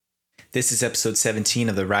This is episode 17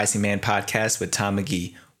 of the Rising Man podcast with Tom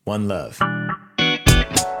McGee. One love.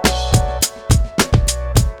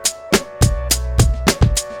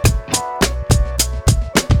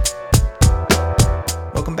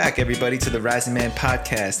 Welcome back, everybody, to the Rising Man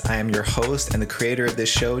podcast. I am your host and the creator of this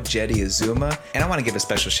show, Jeddy Azuma, and I want to give a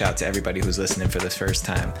special shout to everybody who's listening for the first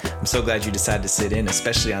time. I'm so glad you decided to sit in,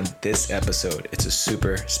 especially on this episode. It's a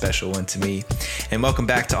super special one to me. And welcome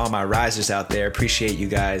back to all my risers out there. Appreciate you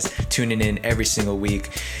guys tuning in every single week,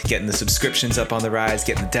 getting the subscriptions up on the rise,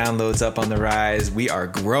 getting the downloads up on the rise. We are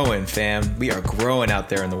growing, fam. We are growing out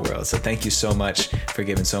there in the world. So thank you so much for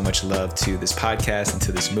giving so much love to this podcast and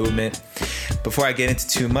to this movement. Before I get into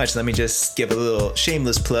too much, let me just give a little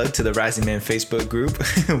shameless plug to the Rising Man Facebook group.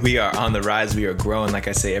 We are on the rise. We are growing. Like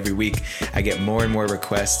I say, every week, I get more and more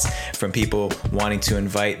requests from people wanting to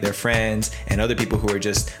invite their friends and other people who are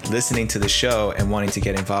just listening to the show and wanting to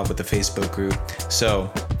get involved with the Facebook group.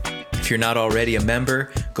 So if you're not already a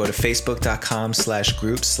member, go to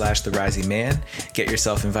facebook.com/groups/The Rising Man. Get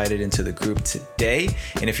yourself invited into the group today.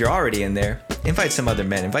 And if you're already in there, invite some other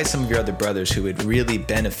men. Invite some of your other brothers who would really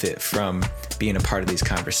benefit from being a part of these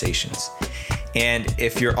conversations. And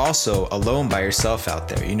if you're also alone by yourself out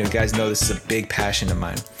there, you guys know this is a big passion of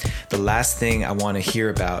mine. The last thing I want to hear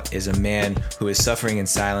about is a man who is suffering in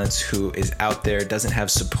silence, who is out there, doesn't have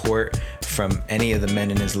support from any of the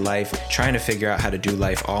men in his life, trying to figure out how to do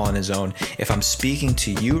life all on his own. If I'm speaking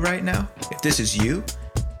to you right now, if this is you,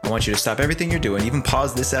 I want you to stop everything you're doing, even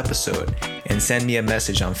pause this episode, and send me a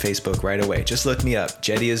message on Facebook right away. Just look me up,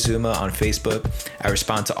 Jeddy Azuma on Facebook. I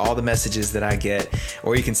respond to all the messages that I get,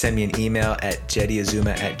 or you can send me an email at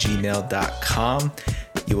jeddyazuma@gmail.com.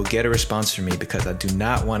 You will get a response from me because I do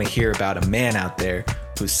not want to hear about a man out there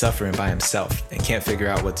who's suffering by himself and can't figure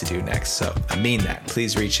out what to do next. So I mean that.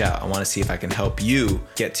 Please reach out. I want to see if I can help you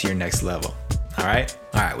get to your next level. All right.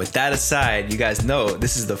 With that aside, you guys know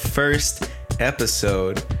this is the first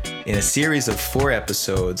episode in a series of 4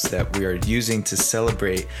 episodes that we are using to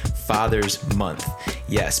celebrate Father's Month.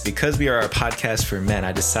 Yes, because we are a podcast for men,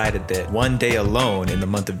 I decided that one day alone in the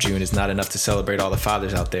month of June is not enough to celebrate all the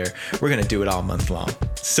fathers out there. We're going to do it all month long.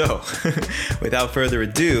 So without further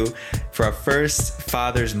ado, for our first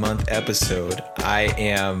Father's Month episode, I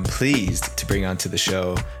am pleased to bring onto the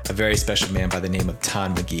show a very special man by the name of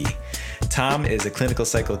Tom McGee. Tom is a clinical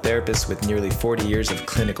psychotherapist with nearly 40 years of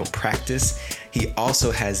clinical practice. He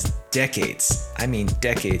also has decades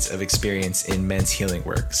of experience in men's healing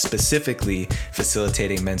work, specifically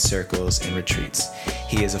facilitating men's circles and retreats.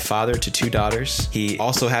 He is a father to 2 daughters. He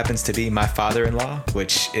also happens to be my father-in-law,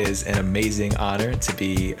 which is an amazing honor to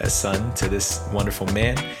be a son to this wonderful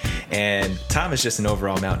man. And Tom is just an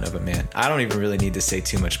overall mountain of a man. I don't even really need to say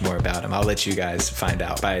too much more about him. I'll let you guys find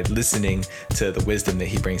out by listening to the wisdom that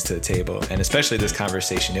he brings to the table. And especially this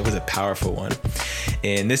conversation, it was a powerful one.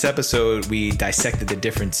 In this episode, we dissected the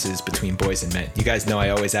differences between boys and men. You guys know I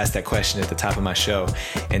always ask that question at the top of my show.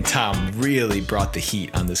 And Tom really brought the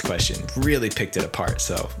heat on this question, really picked it apart.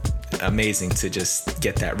 So amazing to just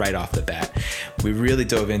get that right off the bat. We really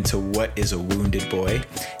dove into what is a wounded boy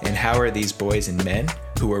and how are these boys and men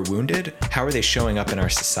who are wounded, how are they showing up in our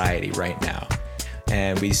society right now?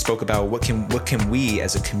 And we spoke about what can we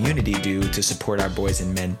as a community do to support our boys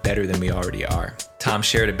and men better than we already are. Tom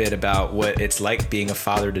shared a bit about what it's like being a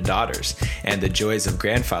father to daughters and the joys of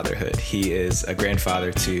grandfatherhood. He is a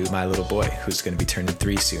grandfather to my little boy who's going to be turning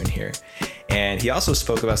 3 soon here. And he also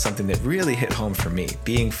spoke about something that really hit home for me,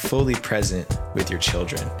 being fully present with your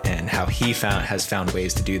children and how he has found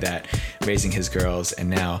ways to do that, raising his girls and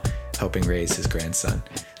now helping raise his grandson.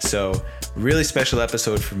 So really special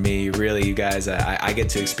episode for me. Really, you guys, I get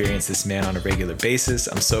to experience this man on a regular basis.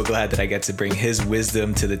 I'm so glad that I get to bring his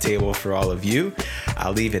wisdom to the table for all of you.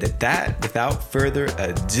 I'll leave it at that. Without further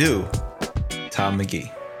ado, Tom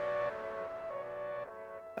McGee.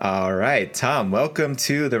 All right, Tom, welcome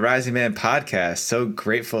to the Rising Man podcast. So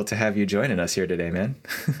grateful to have you joining us here today, man.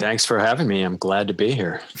 Thanks for having me. I'm glad to be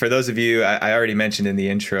here. For those of you, I already mentioned in the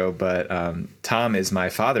intro, but Tom is my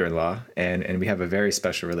father-in-law, and we have a very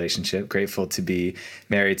special relationship. Grateful to be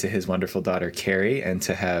married to his wonderful daughter, Carrie, and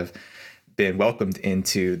to have been welcomed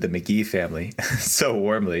into the McGee family so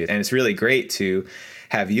warmly. And it's really great to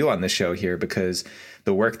have you on the show here because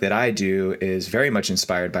the work that I do is very much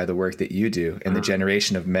inspired by the work that you do and the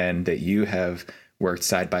generation of men that you have worked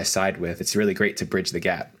side by side with. It's really great to bridge the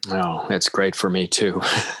gap. Oh, it's great for me too.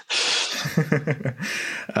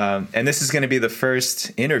 And this is going to be the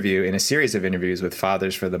first interview in a series of interviews with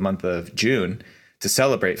fathers for the month of June to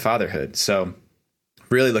celebrate fatherhood. So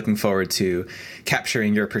really looking forward to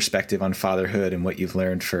capturing your perspective on fatherhood and what you've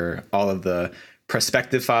learned for all of the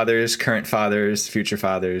prospective fathers, current fathers, future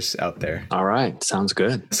fathers out there. All right. Sounds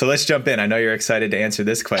good. So let's jump in. I know you're excited to answer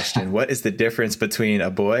this question. What is the difference between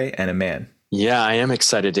a boy and a man? Yeah, I am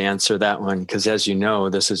excited to answer that one because, as you know,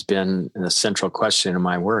 this has been a central question in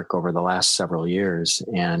my work over the last several years.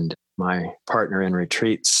 And my partner in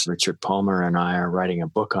retreats, Richard Palmer, and I are writing a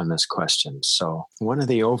book on this question. So one of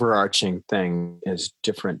the overarching things is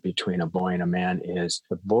different between a boy and a man is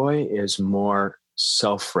the boy is more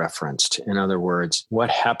self-referenced. In other words,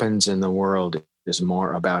 what happens in the world is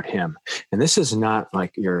more about him. And this is not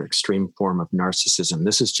like your extreme form of narcissism.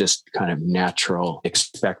 This is just kind of natural,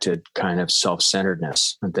 expected kind of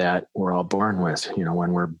self-centeredness that we're all born with. You know,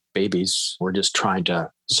 when we're babies, we're just trying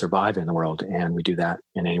to survive in the world, and we do that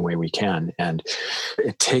in any way we can. And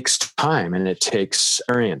it takes time and it takes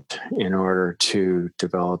experience in order to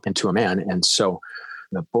develop into a man. And so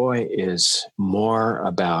the boy is more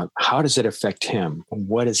about how does it affect him?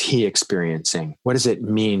 What is he experiencing? What does it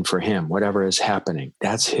mean for him? Whatever is happening.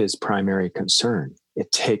 That's his primary concern.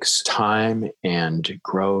 It takes time and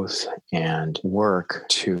growth and work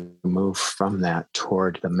to move from that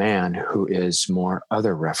toward the man who is more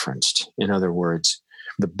other referenced. In other words,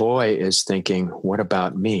 the boy is thinking, what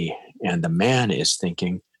about me? And the man is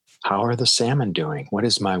thinking, how are the salmon doing? What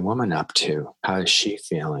is my woman up to? How is she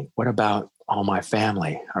feeling? What about all my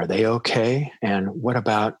family? Are they okay? And what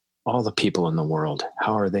about all the people in the world?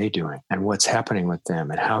 How are they doing? And what's happening with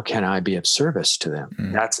them? And how can I be of service to them?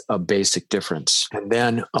 That's a basic difference. And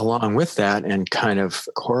then along with that and kind of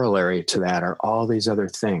corollary to that are all these other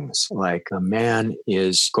things. Like a man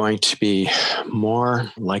is going to be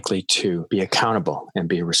more likely to be accountable and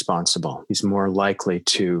be responsible. He's more likely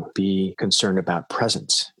to be concerned about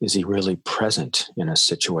presence. Is he really present in a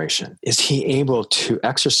situation? Is he able to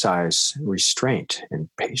exercise restraint and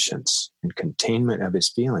patience and containment of his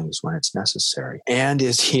feelings when it's necessary? And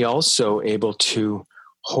is he also able to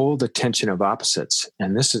hold the tension of opposites?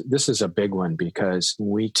 And this is a big one because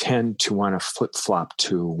we tend to want to flip-flop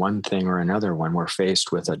to one thing or another when we're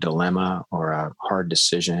faced with a dilemma or a hard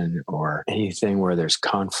decision or anything where there's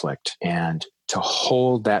conflict. And to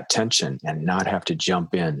hold that tension and not have to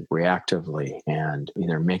jump in reactively and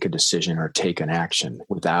either make a decision or take an action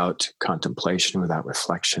without contemplation, without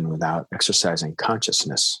reflection, without exercising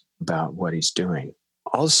consciousness about what he's doing.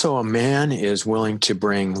 Also, a man is willing to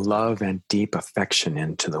bring love and deep affection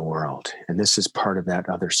into the world. And this is part of that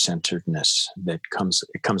other-centeredness that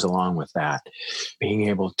comes along with that. Being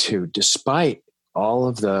able to, despite all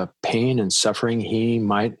of the pain and suffering he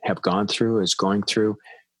might have gone through, is going through,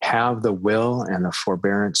 have the will and the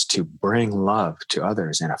forbearance to bring love to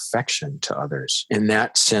others and affection to others. In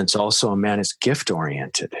that sense, also a man is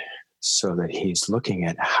gift-oriented, so that he's looking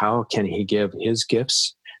at how can he give his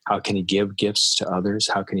gifts. How can he give gifts to others?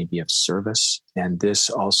 How can he be of service? And this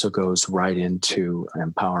also goes right into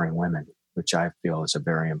empowering women, which I feel is a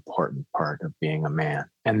very important part of being a man.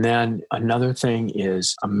 And then another thing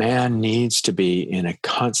is a man needs to be in a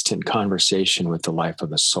constant conversation with the life of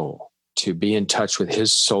the soul, to be in touch with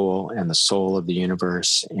his soul and the soul of the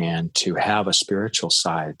universe, and to have a spiritual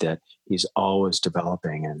side that he's always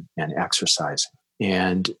developing and exercising.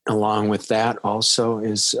 And along with that also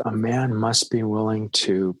is a man must be willing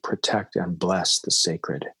to protect and bless the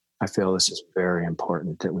sacred. I feel this is very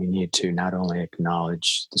important, that we need to not only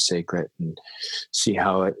acknowledge the sacred and see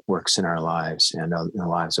how it works in our lives and in the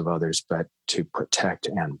lives of others, but to protect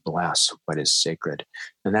and bless what is sacred.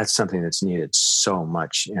 And that's something that's needed so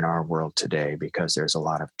much in our world today because there's a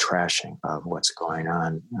lot of trashing of what's going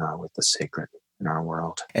on with the sacred in our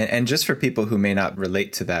world. And just for people who may not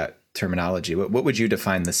relate to that terminology, what would you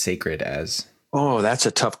define the sacred as? Oh, that's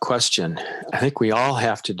a tough question. I think we all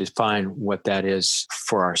have to define what that is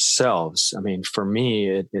for ourselves. I mean, for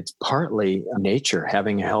me, it's partly nature,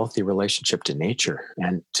 having a healthy relationship to nature.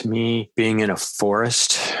 And to me, being in a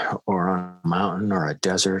forest or on a mountain or a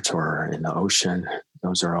desert or in the ocean,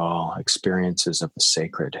 those are all experiences of the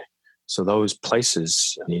sacred. So those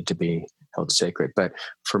places need to be held sacred. But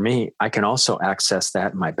for me, I can also access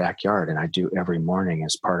that in my backyard, and I do every morning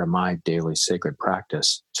as part of my daily sacred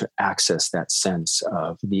practice to access that sense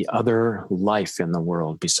of the other life in the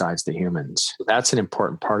world besides the humans. That's an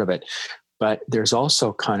important part of it. But there's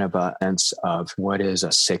also kind of a sense of what is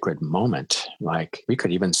a sacred moment. Like we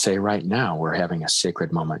could even say right now, we're having a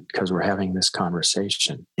sacred moment because we're having this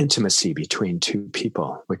conversation. Intimacy between two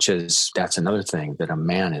people, that's another thing that a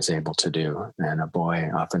man is able to do and a boy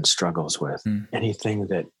often struggles with. Anything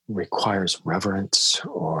that requires reverence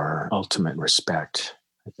or ultimate respect,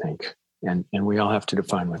 I think. And we all have to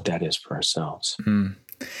define what that is for ourselves.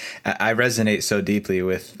 I resonate so deeply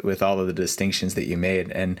with all of the distinctions that you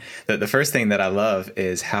made. And the first thing that I love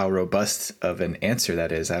is how robust of an answer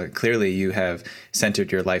that is. Clearly, you have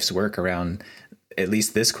centered your life's work around at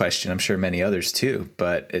least this question. I'm sure many others too,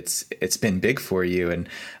 but it's been big for you. And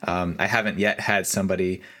I haven't yet had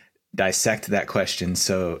somebody dissect that question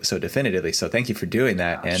so definitively. So thank you for doing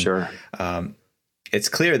that. And sure. It's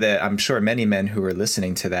clear that I'm sure many men who are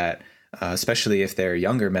listening to that, especially if they're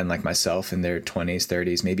younger men like myself in their 20s,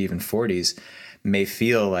 30s, maybe even 40s, may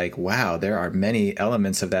feel like, wow, there are many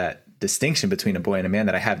elements of that distinction between a boy and a man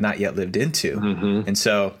that I have not yet lived into. Mm-hmm. And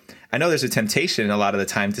so I know there's a temptation a lot of the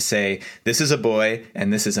time to say, this is a boy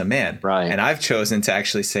and this is a man. Right. And I've chosen to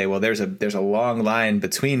actually say, well, there's a long line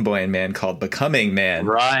between boy and man called becoming man.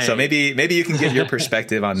 Right. So maybe you can give your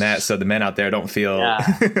perspective on that so the men out there don't feel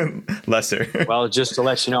lesser. Well, just to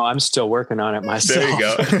let you know, I'm still working on it myself.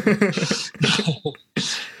 There you go.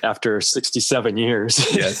 After 67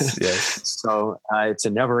 years. Yes. So it's a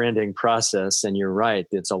never ending process. And you're right.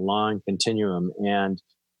 It's a long continuum. And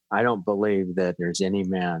I don't believe that there's any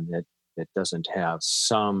man that doesn't have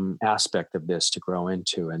some aspect of this to grow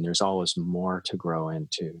into, and there's always more to grow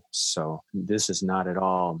into. So this is not at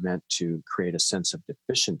all meant to create a sense of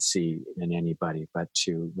deficiency in anybody, but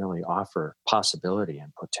to really offer possibility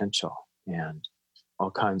and potential and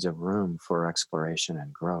all kinds of room for exploration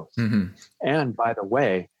and growth. Mm-hmm. And by the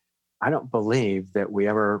way, I don't believe that we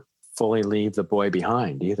ever fully leave the boy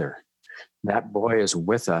behind either. That boy is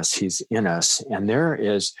with us. He's in us. And there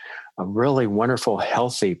is a really wonderful,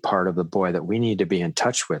 healthy part of the boy that we need to be in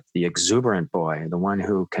touch with, the exuberant boy, the one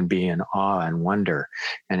who can be in awe and wonder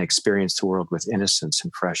and experience the world with innocence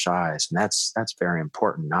and fresh eyes. And that's very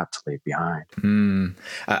important not to leave behind.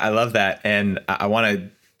 I love that. And I want to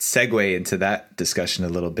segue into that discussion a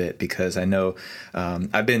little bit, because I know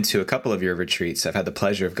I've been to a couple of your retreats. I've had the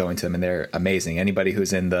pleasure of going to them, and they're amazing. Anybody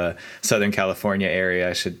who's in the Southern California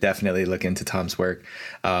area should definitely look into Tom's work.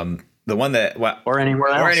 The one that or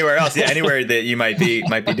anywhere else, anywhere that you might be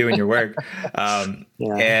doing your work, and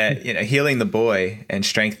healing the boy and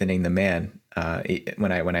strengthening the man.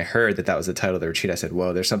 When I heard that was the title of the retreat, I said,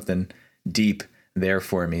 "Whoa, there's something deep there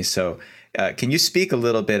for me." So, can you speak a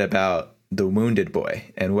little bit about the wounded boy,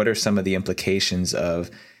 and what are some of the implications of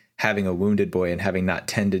having a wounded boy and having not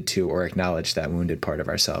tended to or acknowledged that wounded part of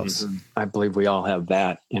ourselves? Mm-hmm. I believe we all have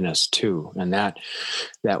that in us too. And that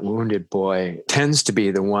wounded boy tends to be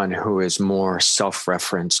the one who is more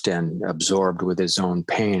self-referenced and absorbed with his own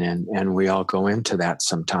pain. And we all go into that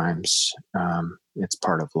sometimes. It's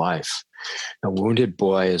part of life. A wounded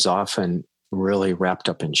boy is often really wrapped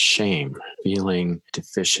up in shame, feeling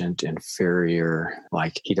deficient, inferior,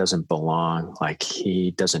 like he doesn't belong, like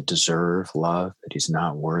he doesn't deserve love, that he's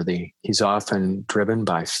not worthy. He's often driven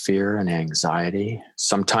by fear and anxiety,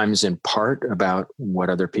 sometimes in part about what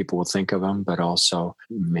other people will think of him, but also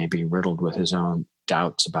maybe riddled with his own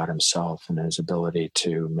doubts about himself and his ability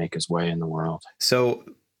to make his way in the world. So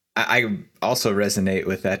I also resonate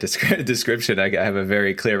with that description. I have a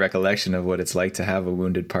very clear recollection of what it's like to have a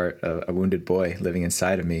wounded boy living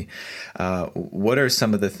inside of me. What are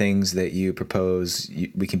some of the things that you propose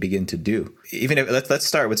we can begin to do? Even if let's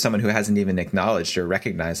start with someone who hasn't even acknowledged or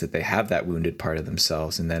recognized that they have that wounded part of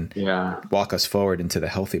themselves, and then walk us forward into the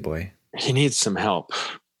healthy boy. He needs some help.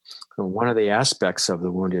 One of the aspects of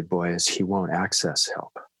the wounded boy is he won't access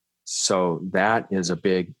help. So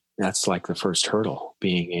that's like the first hurdle,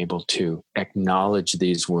 being able to acknowledge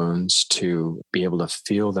these wounds, to be able to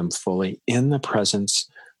feel them fully in the presence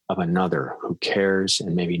of another who cares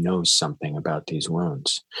and maybe knows something about these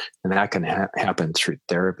wounds. And that can happen through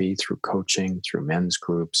therapy, through coaching, through men's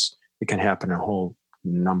groups. It can happen in a whole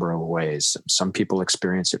number of ways. Some people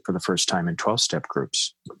experience it for the first time in 12-step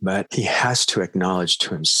groups, but he has to acknowledge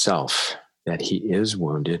to himself that he is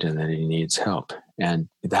wounded and that he needs help. And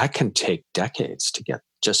that can take decades to get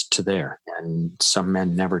just to there. And some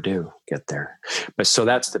men never do get there. But so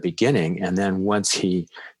that's the beginning. And then once he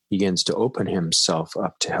begins to open himself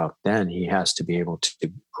up to help, then he has to be able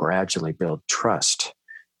to gradually build trust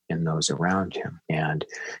in those around him. And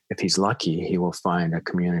if he's lucky, he will find a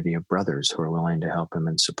community of brothers who are willing to help him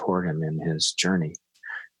and support him in his journey.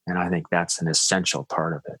 And I think that's an essential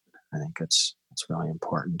part of it. I think it's really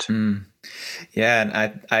important. Yeah,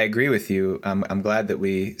 and I agree with you. I'm glad that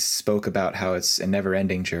we spoke about how it's a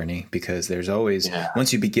never-ending journey, because there's always,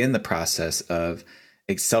 once you begin the process of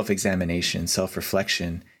self-examination,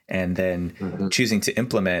 self-reflection, and then choosing to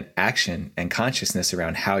implement action and consciousness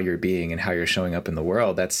around how you're being and how you're showing up in the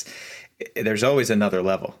world, there's always another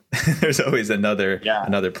level. There's always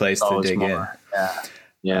another place to dig in.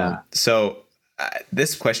 Yeah. So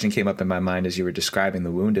this question came up in my mind as you were describing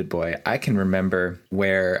the wounded boy. I can remember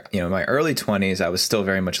where, in my early 20s, I was still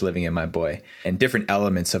very much living in my boy and different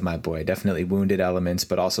elements of my boy, definitely wounded elements,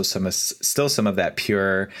 but also still some of that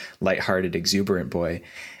pure, lighthearted, exuberant boy.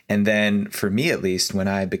 And then for me, at least, when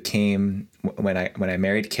I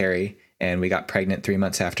married Carrie and we got pregnant 3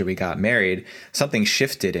 months after we got married, something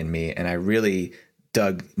shifted in me and I really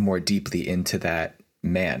dug more deeply into that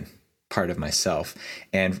man part of myself.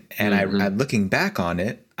 And I looking back on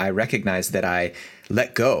it, I recognized that I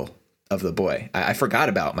let go of the boy. I forgot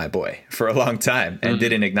about my boy for a long time and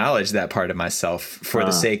didn't acknowledge that part of myself for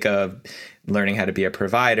the sake of learning how to be a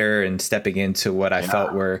provider and stepping into what I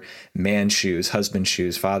felt were man shoes, husband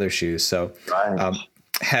shoes, father shoes. So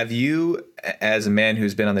have you, as a man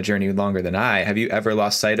who's been on the journey longer than have you ever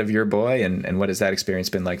lost sight of your boy? And what has that experience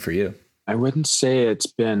been like for you? I wouldn't say it's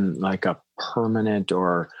been like a permanent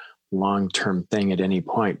or long-term thing at any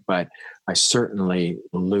point, but I certainly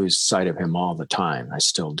lose sight of him all the time. I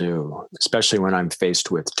still do, especially when I'm faced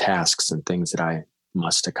with tasks and things that I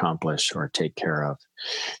must accomplish or take care of.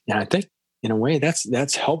 And I think in a way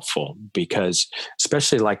that's helpful because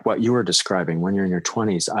especially like what you were describing when you're in your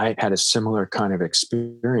 20s, I had a similar kind of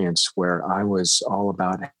experience where I was all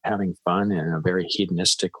about having fun and a very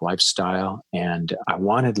hedonistic lifestyle and I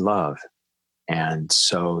wanted love. And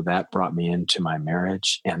so that brought me into my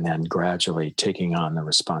marriage and then gradually taking on the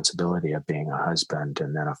responsibility of being a husband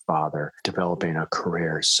and then a father, developing a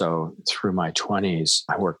career. So through my 20s,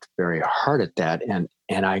 I worked very hard at that.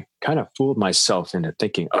 And I kind of fooled myself into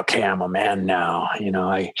thinking, okay, I'm a man now.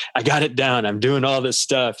 I got it down. I'm doing all this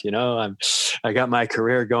stuff. I got my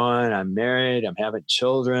career going. I'm married. I'm having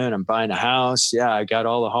children. I'm buying a house. Yeah, I got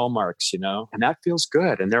all the hallmarks, and that feels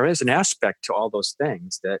good. And there is an aspect to all those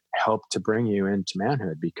things that help to bring you into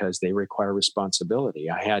manhood because they require responsibility.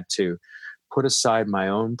 I had to put aside my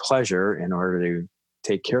own pleasure in order to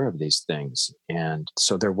take care of these things. And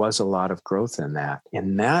so there was a lot of growth in that.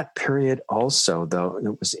 In that period also, though,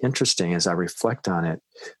 it was interesting as I reflect on it,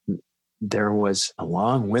 there was,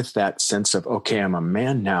 along with that sense of, okay, I'm a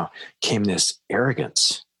man now, came this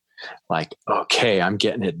arrogance. Like, okay, I'm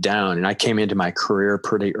getting it down. And I came into my career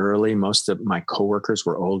pretty early. Most of my coworkers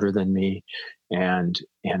were older than me. And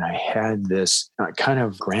I had this kind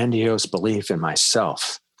of grandiose belief in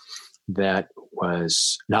myself that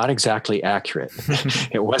was not exactly accurate.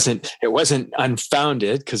 It wasn't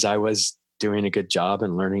unfounded because I was doing a good job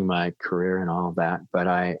and learning my career and all of that, but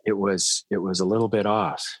it was a little bit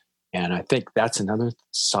off. And I think that's another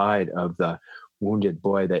side of the wounded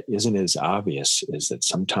boy that isn't as obvious, is that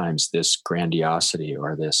sometimes this grandiosity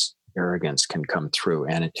or this arrogance can come through,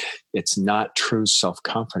 and it's not true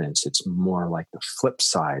self-confidence. It's more like the flip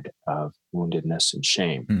side of woundedness and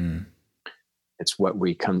shame. Mm. It's what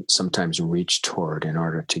we sometimes reach toward in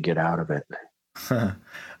order to get out of it. Huh.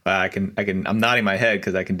 I'm nodding my head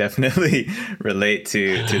because I can definitely relate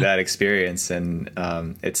to that experience. And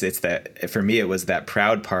it's that, for me, it was that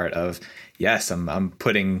proud part of, yes, I'm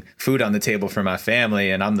putting food on the table for my family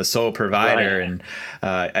and I'm the sole provider. Right. And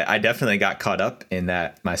I definitely got caught up in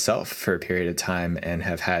that myself for a period of time and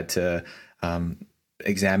have had to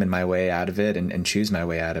examine my way out of it and choose my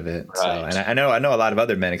way out of it. Right. So, and I know a lot of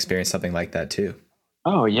other men experience something like that too.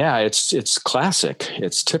 Oh yeah, it's classic.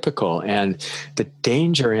 It's typical. And the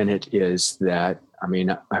danger in it is that,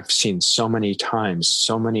 I've seen so many times,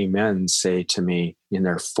 so many men say to me in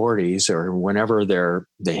their 40s or whenever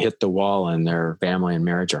they hit the wall and their family and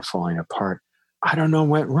marriage are falling apart, I don't know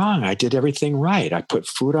what went wrong. I did everything right. I put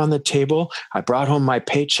food on the table. I brought home my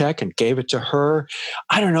paycheck and gave it to her.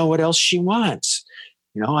 I don't know what else she wants.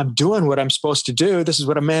 I'm doing what I'm supposed to do. This is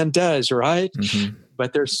what a man does, right? Mm-hmm.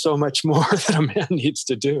 But there's so much more that a man needs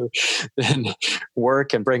to do than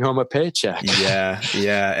work and bring home a paycheck. Yeah.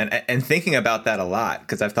 And thinking about that a lot,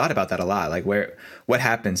 because I've thought about that a lot, like what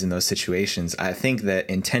happens in those situations. I think that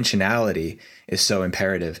intentionality is so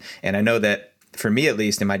imperative. And I know that for me, at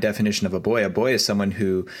least in my definition of a boy is someone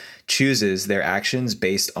who chooses their actions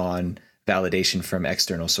based on validation from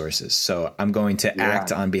external sources. So I'm going to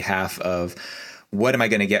act on behalf of, what am I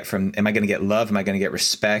going to get am I going to get love? Am I going to get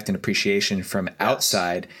respect and appreciation from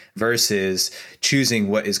outside versus choosing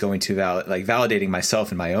what is going to validating myself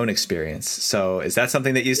and my own experience? So is that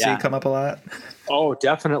something that you see come up a lot? Oh,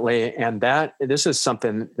 definitely. And this is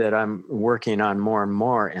something that I'm working on more and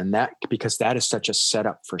more. And because that is such a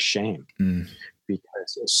setup for shame. Mm.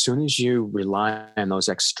 Because as soon as you rely on those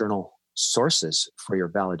external sources for your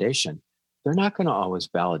validation, they're not going to always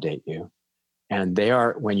validate you. And they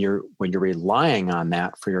are, when you're relying on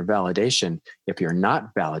that for your validation, if you're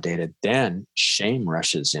not validated, then shame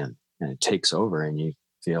rushes in and it takes over and you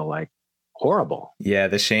feel like horrible. Yeah,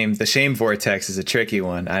 the shame vortex is a tricky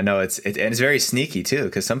one. I know and it's very sneaky too,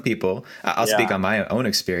 because some people, I'll speak on my own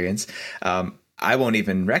experience. I won't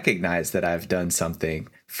even recognize that I've done something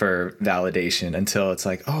for validation until it's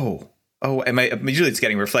like, usually it's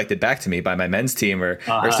getting reflected back to me by my men's team or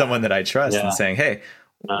someone that I trust and saying, hey,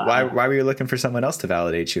 why were you looking for someone else to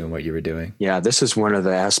validate you and what you were doing? Yeah, this is one of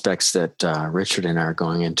the aspects that Richard and I are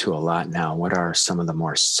going into a lot now. What are some of the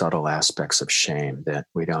more subtle aspects of shame that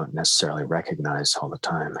we don't necessarily recognize all the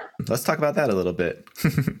time? Let's talk about that a little bit.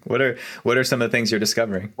 What are some of the things you're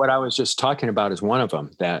discovering? What I was just talking about is one of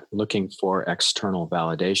them, that looking for external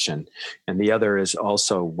validation. And the other is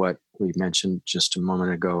also what we mentioned just a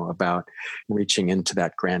moment ago about reaching into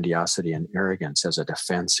that grandiosity and arrogance as a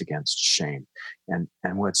defense against shame. And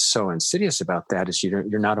what's so insidious about that is you're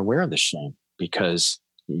not aware of the shame, because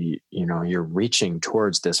you're reaching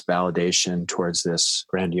towards this validation, towards this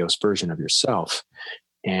grandiose version of yourself.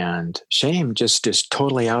 And shame just is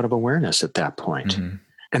totally out of awareness at that point. Mm-hmm.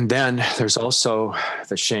 And then there's also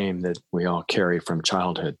the shame that we all carry from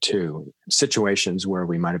childhood too. Situations where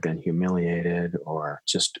we might have been humiliated or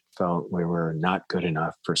just felt we were not good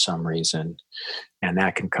enough for some reason. And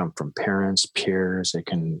that can come from parents, peers. It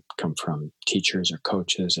can come from teachers or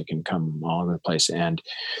coaches. It can come all over the place. And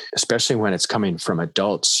especially when it's coming from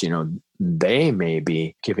adults, they may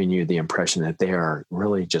be giving you the impression that they are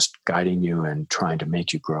really just guiding you and trying to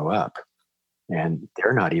make you grow up. And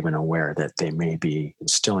they're not even aware that they may be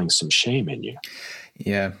instilling some shame in you.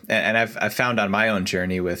 Yeah. And I've found on my own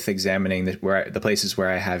journey with examining the places where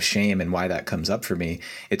I have shame and why that comes up for me,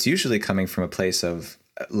 it's usually coming from a place of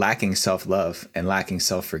lacking self-love and lacking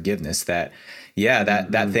self-forgiveness that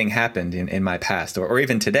thing happened in my past or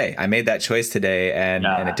even today. I made that choice today and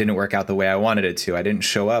it didn't work out the way I wanted it to. I didn't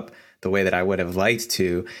show up the way that I would have liked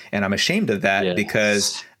to. And I'm ashamed of that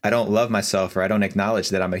because I don't love myself or I don't acknowledge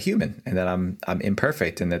that I'm a human and that I'm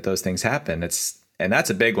imperfect and that those things happen. And that's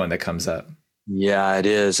a big one that comes up. Yeah, it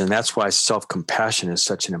is. And that's why self-compassion is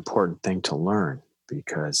such an important thing to learn,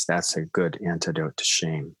 because that's a good antidote to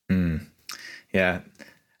shame. Yeah.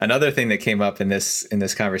 Another thing that came up in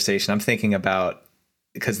this conversation, I'm thinking about,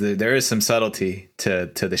 because there is some subtlety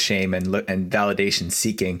to the shame and validation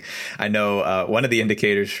seeking. I know one of the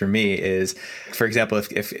indicators for me is, for example,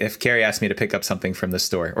 if Carrie asked me to pick up something from the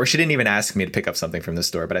store, or she didn't even ask me to pick up something from the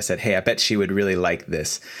store, but I said, hey, I bet she would really like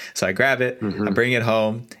this. So I grab it, I bring it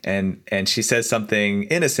home, and she says something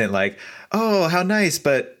innocent like, oh, how nice,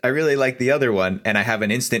 but I really like the other one. And I have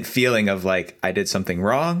an instant feeling of like, I did something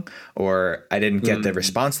wrong, or I didn't get the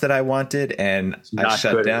response that I wanted, and I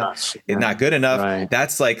shut down. It's not good enough. Right.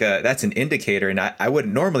 That's an indicator. And I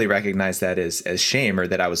wouldn't normally recognize that as shame or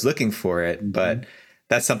that I was looking for it, but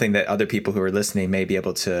that's something that other people who are listening may be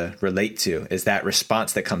able to relate to, is that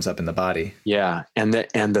response that comes up in the body. Yeah. And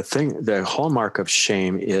the hallmark of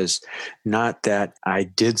shame is not that I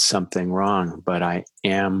did something wrong, but I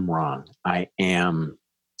am wrong. I am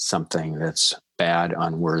something that's bad,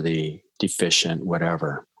 unworthy, deficient,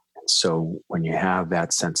 whatever. So when you have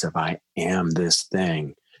that sense of I am this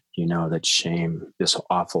thing, you know that shame, this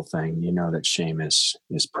awful thing, you know that shame is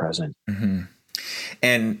present. Mm-hmm.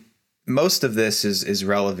 And most of this is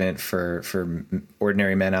relevant for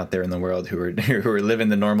ordinary men out there in the world who are living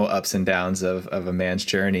the normal ups and downs of a man's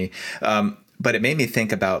journey. But it made me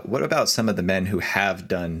think about, what about some of the men who have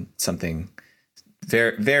done something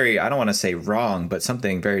very, very, I don't want to say wrong, but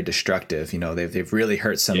something very destructive. They've really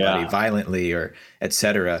hurt somebody violently or et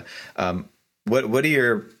cetera. What are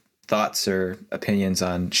your thoughts or opinions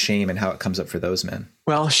on shame and how it comes up for those men?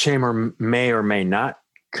 Well, shame may or may not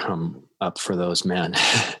come up for those men.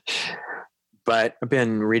 But I've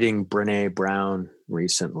been reading Brené Brown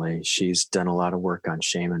recently. She's done a lot of work on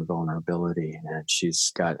shame and vulnerability, and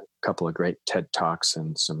she's got a couple of great TED Talks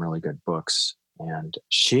and some really good books. And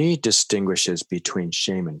she distinguishes between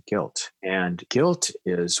shame and guilt. And guilt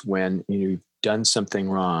is when you've done something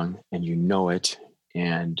wrong and you know it,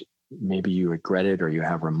 and maybe you regret it or you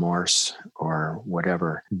have remorse or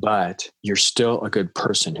whatever, but you're still a good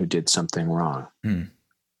person who did something wrong.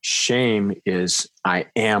 Shame is, I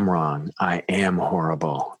am wrong. I am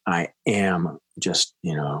horrible. I am just,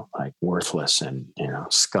 like worthless and,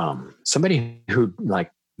 scum. Somebody who like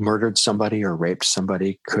murdered somebody or raped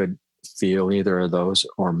somebody could feel either of those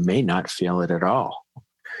or may not feel it at all. I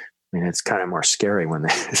mean, it's kind of more scary when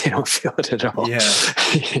they don't feel it at all. Yeah.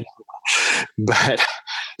 But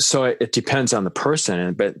so it depends on the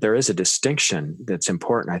person, but there is a distinction that's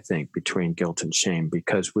important, I think, between guilt and shame,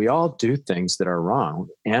 because we all do things that are wrong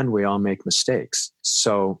and we all make mistakes.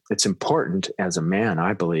 So it's important as a man,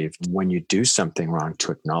 I believe, when you do something wrong,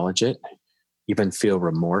 to acknowledge it, even feel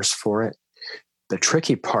remorse for it, The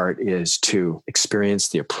tricky part is to experience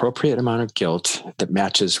the appropriate amount of guilt that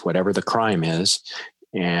matches whatever the crime is,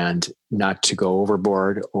 and not to go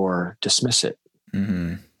overboard or dismiss it.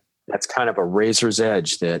 Mm-hmm. That's kind of a razor's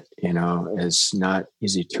edge that, is not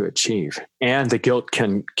easy to achieve. And the guilt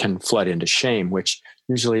can flood into shame, which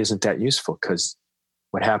usually isn't that useful, because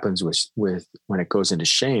what happens with when it goes into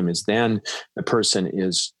shame is then the person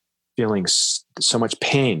is feeling so much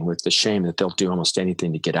pain with the shame that they'll do almost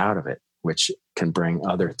anything to get out of it, which can bring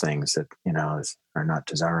other things that, are not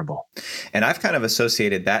desirable. And I've kind of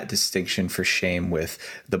associated that distinction for shame with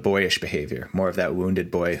the boyish behavior, more of that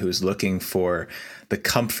wounded boy who's looking for the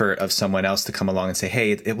comfort of someone else to come along and say,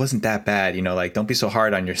 hey, it wasn't that bad. Like, don't be so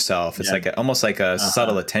hard on yourself. It's almost like a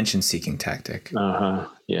subtle attention seeking tactic.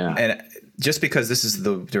 Yeah. And just because this is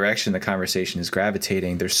the direction the conversation is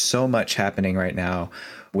gravitating, there's so much happening right now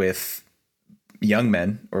with young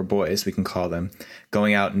men, or boys, we can call them,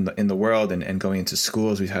 going out in the world and going into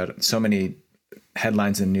schools. We've had so many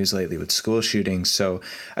headlines in the news lately with school shootings. So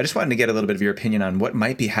I just wanted to get a little bit of your opinion on what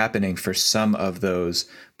might be happening for some of those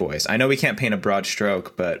boys. I know we can't paint a broad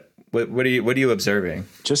stroke, but what are you observing?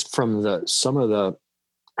 Just from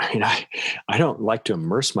I don't like to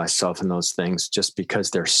immerse myself in those things just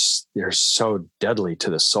because they're so deadly to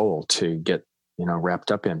the soul to get,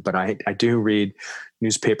 wrapped up in. But I do read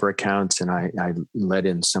newspaper accounts, and I let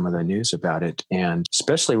in some of the news about it. And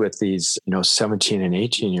especially with these, 17 and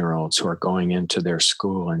 18-year-olds who are going into their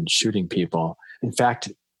school and shooting people. In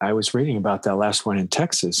fact, I was reading about that last one in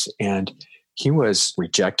Texas, and he was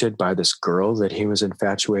rejected by this girl that he was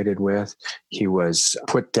infatuated with. He was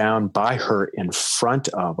put down by her in front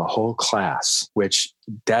of a whole class, which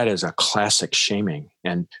that is a classic shaming.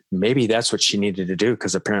 And maybe that's what she needed to do,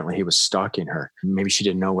 because apparently he was stalking her. Maybe she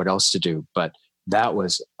didn't know what else to do, but that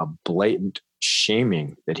was a blatant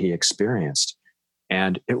shaming that he experienced.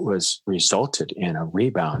 And it was resulted in a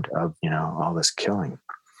rebound of, all this killing.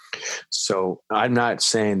 So I'm not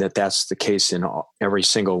saying that that's the case in every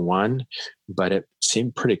single one, but it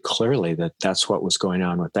seemed pretty clearly that that's what was going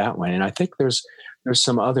on with that one. And I think there's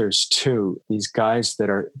some others too. These guys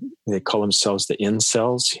they call themselves the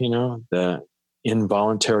incels, the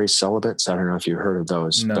involuntary celibates. I don't know if you've heard of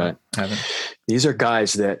those, no, but I haven't. These are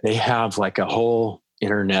guys that they have like a whole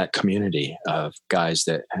internet community of guys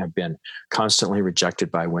that have been constantly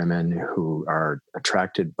rejected by women, who are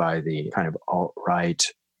attracted by the kind of alt-right,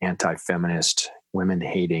 anti-feminist,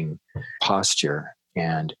 women-hating posture.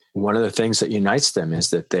 And one of the things that unites them is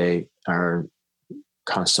that they are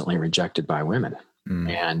constantly rejected by women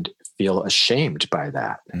and feel ashamed by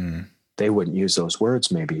that. They wouldn't use those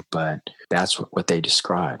words maybe, but that's what they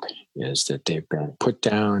describe, is that they've been put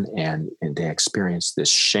down and they experience this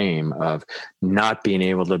shame of not being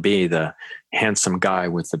able to be the handsome guy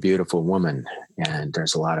with the beautiful woman. And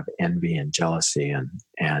there's a lot of envy and jealousy.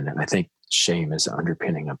 And I think shame is the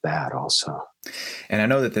underpinning of that also. And I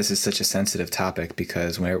know that this is such a sensitive topic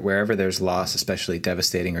because wherever there's loss, especially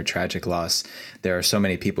devastating or tragic loss, there are so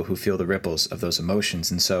many people who feel the ripples of those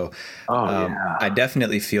emotions. And so I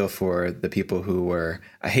definitely feel for the people who were,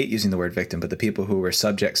 I hate using the word victim, but the people who were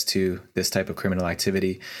subjects to this type of criminal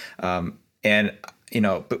activity. But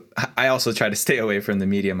I also try to stay away from the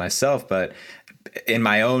media myself, but in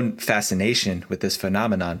my own fascination with this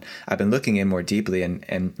phenomenon, I've been looking in more deeply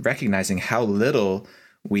and recognizing how little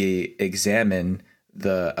we examine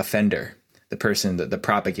the offender, the person, the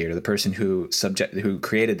propagator, the person who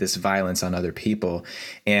created this violence on other people.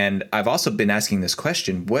 And I've also been asking this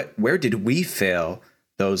question: where did we fail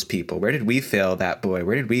those people? Where did we fail that boy?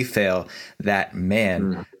 Where did we fail that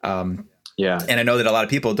man? And I know that a lot of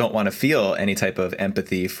people don't want to feel any type of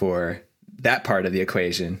empathy for that part of the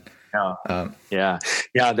equation.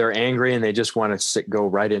 They're angry and they just want to go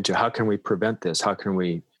right into, how can we prevent this? How can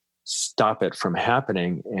we stop it from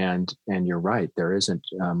happening? And you're right, there isn't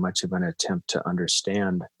much of an attempt to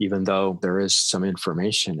understand, even though there is some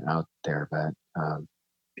information out there. But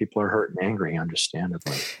people are hurt and angry,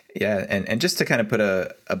 understandably. Yeah, and just to kind of put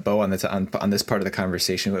a bow on this part of the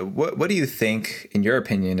conversation, what do you think, in your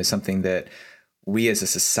opinion, is something that we as a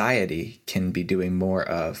society can be doing more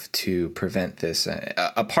of to prevent this,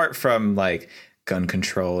 apart from like gun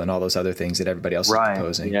control and all those other things that everybody else is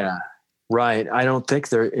proposing? Yeah, right. I don't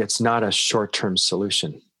think it's not a short-term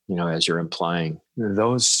solution, as you're implying.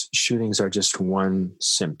 Those shootings are just one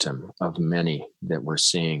symptom of many that we're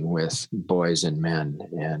seeing with boys and men.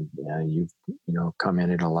 And you've,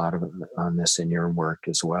 commented a lot on this in your work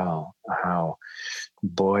as well, how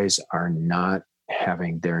boys are not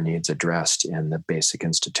having their needs addressed in the basic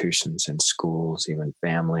institutions, in schools, even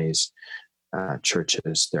families,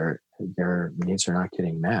 churches. Their needs are not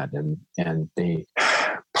getting met, and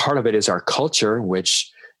part of it is our culture,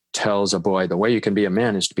 which tells a boy the way you can be a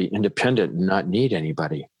man is to be independent and not need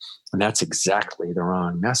anybody. And that's exactly the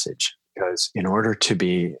wrong message, because in order to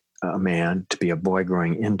be a man, to be a boy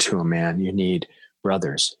growing into a man, you need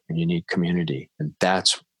brothers and you need community. And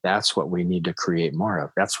that's what we need to create more of.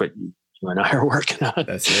 That's what you and I are working on.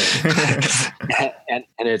 That's it. and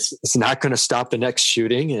it's not going to stop the next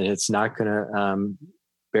shooting, and it's not going to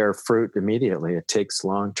bear fruit immediately. It takes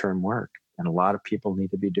long-term work. And a lot of people need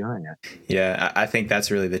to be doing it. Yeah, I think that's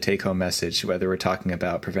really the take-home message, whether we're talking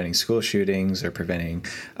about preventing school shootings or preventing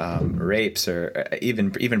rapes or even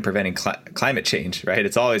preventing climate change, right?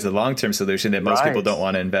 It's always a long-term solution that most people don't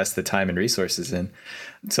want to invest the time and resources in.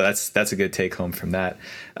 So that's a good take-home from that.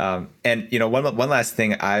 And one last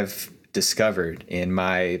thing I've discovered in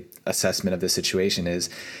my assessment of the situation is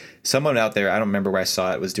someone out there, I don't remember where I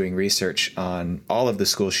saw it, was doing research on all of the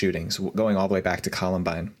school shootings going all the way back to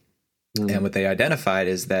Columbine. And what they identified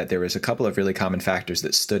is that there was a couple of really common factors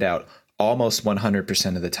that stood out almost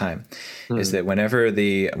 100% of the time. Is that whenever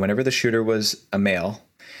the shooter was a male,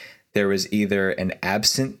 there was either an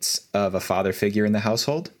absence of a father figure in the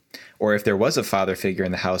household, or if there was a father figure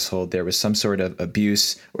in the household, there was some sort of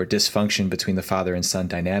abuse or dysfunction between the father and son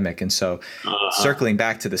dynamic. And so circling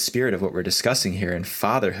back to the spirit of what we're discussing here in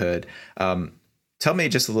fatherhood, tell me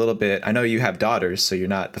just a little bit. I know you have daughters, so you're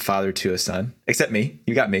not the father to a son, except me.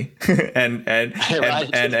 You got me and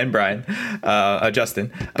Brian,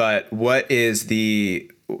 Justin. But what are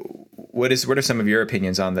some of your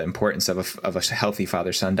opinions on the importance of a healthy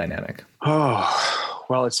father-son dynamic? Oh,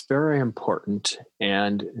 well, it's very important,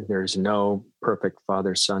 and there's no perfect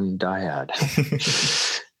father-son dyad.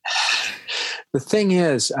 The thing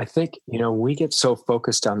is, I think, we get so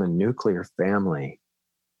focused on the nuclear family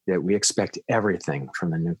that we expect everything from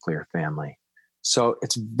the nuclear family. So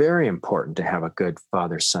it's very important to have a good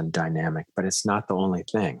father-son dynamic, but it's not the only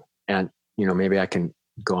thing. And, maybe I can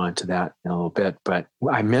go on to that in a little bit, but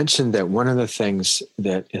I mentioned that one of the things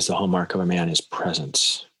that is the hallmark of a man is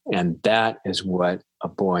presence. And that is what a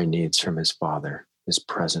boy needs from his father, his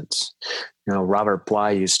presence. Robert Bly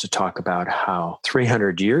used to talk about how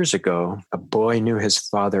 300 years ago, a boy knew his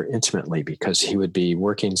father intimately because he would be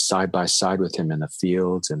working side by side with him in the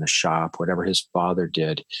fields, in the shop, whatever his father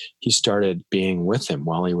did. He started being with him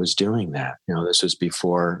while he was doing that. This was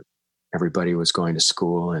before everybody was going to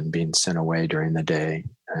school and being sent away during the day.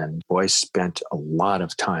 And boys spent a lot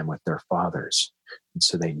of time with their fathers. And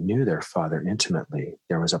so they knew their father intimately.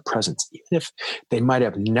 There was a presence, even if they might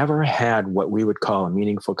have never had what we would call a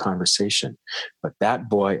meaningful conversation. But that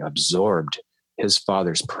boy absorbed his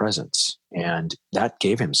father's presence, and that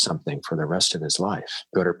gave him something for the rest of his life,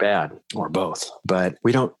 good or bad, or both. But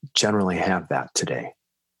we don't generally have that today.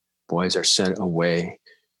 Boys are sent away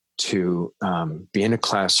to be in a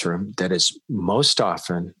classroom that is most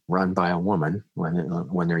often run by a woman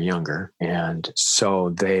when they're younger. And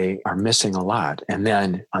so they are missing a lot. And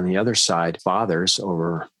then on the other side, fathers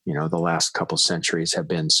over, the last couple centuries have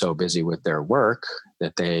been so busy with their work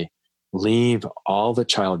that they leave all the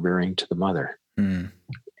child rearing to the mother.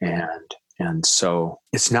 And so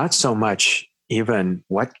it's not so much even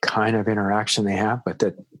what kind of interaction they have, but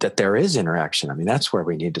that there is interaction. I mean, that's where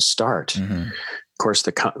we need to start. Of course,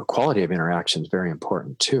 the quality of interaction is very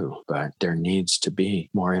important too, but there needs to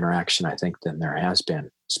be more interaction, I think, than there has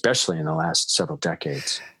been, especially in the last several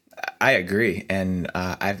decades. I agree. And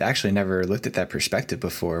I've actually never looked at that perspective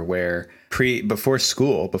before, where before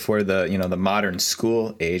school, before the modern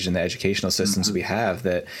school age and the educational systems we have,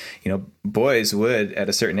 that, boys would at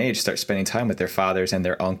a certain age start spending time with their fathers and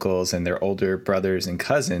their uncles and their older brothers and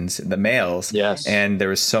cousins, the males. Yes. And there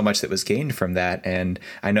was so much that was gained from that. And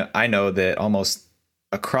I know that almost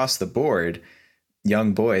across the board,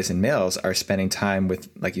 young boys and males are spending time with,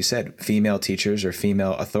 like you said, female teachers or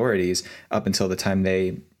female authorities up until the time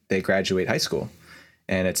they graduate high school.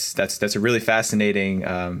 And that's a really fascinating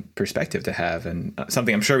perspective to have, and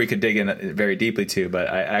something I'm sure we could dig in very deeply to.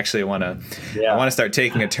 But I actually want to start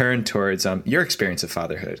taking a turn towards your experience of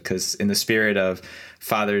fatherhood, because in the spirit of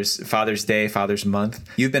Father's Day, Father's Month,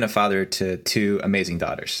 you've been a father to two amazing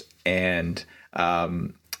daughters, and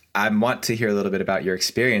I want to hear a little bit about your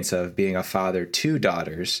experience of being a father to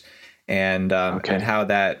daughters, and how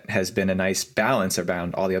that has been a nice balance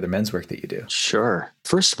around all the other men's work that you do. Sure.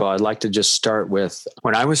 First of all, I'd like to just start with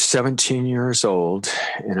when I was 17 years old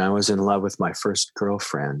and I was in love with my first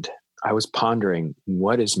girlfriend, I was pondering,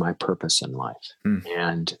 what is my purpose in life?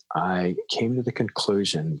 And I came to the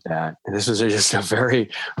conclusion that, and this was just a very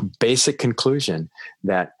basic conclusion,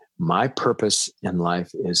 that my purpose in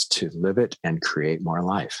life is to live it and create more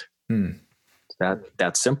life.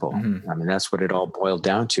 That simple. Mm-hmm. I mean, that's what it all boiled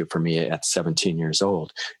down to for me at 17 years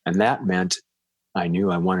old. And that meant I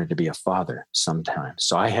knew I wanted to be a father sometime.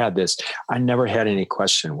 So I never had any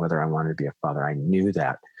question whether I wanted to be a father. I knew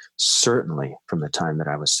that certainly from the time that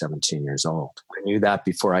I was 17 years old. I knew that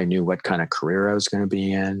before I knew what kind of career I was going to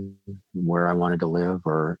be in, where I wanted to live,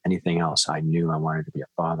 or anything else. I knew I wanted to be a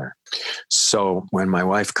father. So when my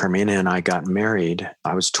wife Carmina and I got married,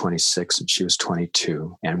 I was 26 and she was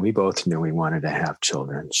 22, and we both knew we wanted to have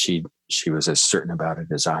children. She was as certain about it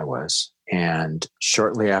as I was. And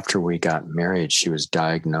shortly after we got married, she was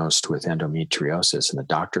diagnosed with endometriosis, and the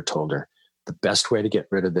doctor told her, the best way to get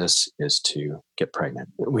rid of this is to get pregnant.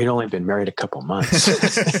 We'd only been married a couple months.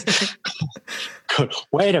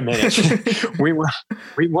 Wait a minute. We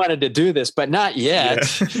wanted to do this, but not yet.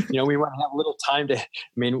 Yeah. We want to have a little time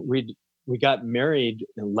we got married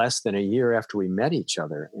in less than a year after we met each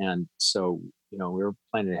other. And so, we were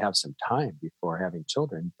planning to have some time before having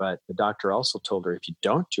children, but the doctor also told her, if you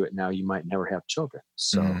don't do it now, you might never have children.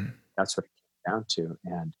 So that's what it came down to.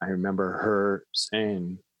 And I remember her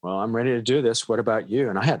saying, well, I'm ready to do this. What about you?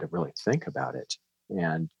 And I had to really think about it.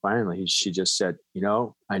 And finally, she just said,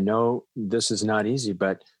 I know this is not easy,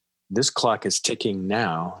 but this clock is ticking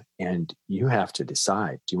now, and you have to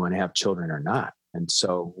decide, do you want to have children or not? And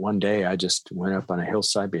so one day I just went up on a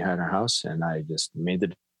hillside behind our house, and I just made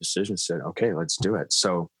the decision, said, okay, let's do it.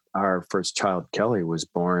 So our first child, Kelly, was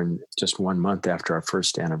born just 1 month after our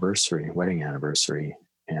first wedding anniversary.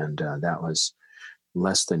 And that was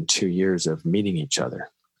less than 2 years of meeting each other.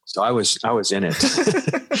 So I was in it.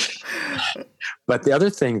 But the other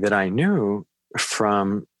thing that I knew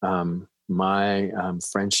from my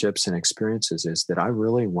friendships and experiences is that I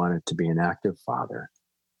really wanted to be an active father.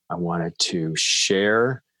 I wanted to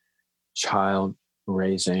share child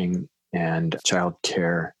raising and child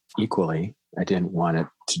care equally. I didn't want it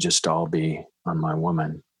to just all be on my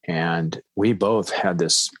woman. And we both had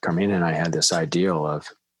this, Carmina and I had this ideal of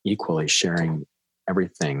equally sharing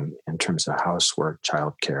everything in terms of housework,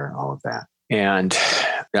 childcare, all of that. And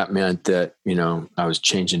that meant that, I was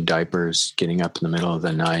changing diapers, getting up in the middle of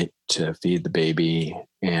the night to feed the baby.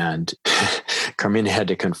 And Carmina had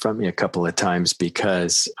to confront me a couple of times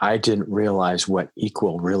because I didn't realize what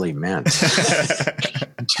equal really meant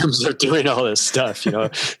in terms of doing all this stuff,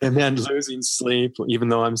 and then losing sleep, even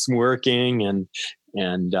though I'm working and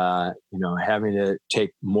having to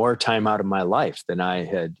take more time out of my life than I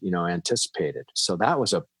had, anticipated. So that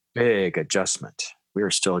was a big adjustment. We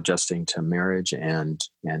were still adjusting to marriage and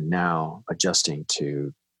now adjusting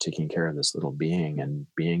to taking care of this little being and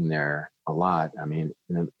being there a lot. I mean,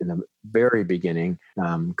 in the very beginning,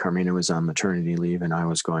 Carmina was on maternity leave and I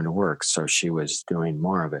was going to work. So she was doing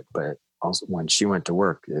more of it. But also when she went to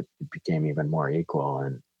work, it became even more equal.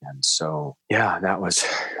 And so, that was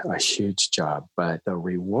a huge job. But the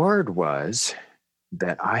reward was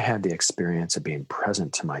that I had the experience of being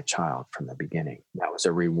present to my child from the beginning. That was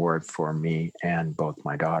a reward for me and both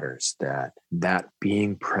my daughters, that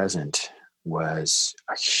being present was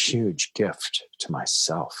a huge gift to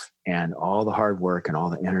myself. And all the hard work and all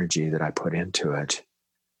the energy that I put into it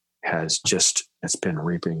it's been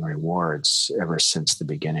reaping rewards ever since the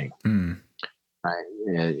beginning.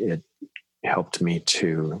 It helped me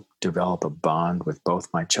to develop a bond with both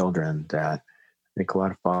my children that I think a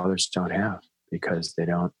lot of fathers don't have, because they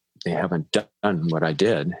haven't done what I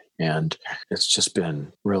did. And it's just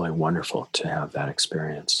been really wonderful to have that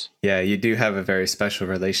experience. Yeah, you do have a very special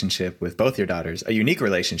relationship with both your daughters, a unique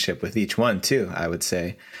relationship with each one too, I would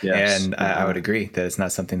say. Yes. And I would agree that it's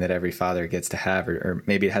not something that every father gets to have, or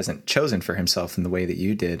maybe it hasn't chosen for himself in the way that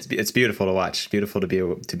you did. It's beautiful to watch, beautiful to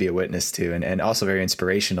be a witness to, and also very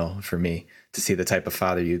inspirational for me to see the type of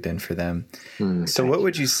father you've been for them. So what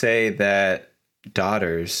would you say that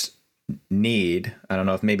daughters need? I don't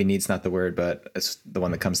know if maybe need's not the word, but it's the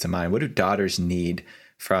one that comes to mind. What do daughters need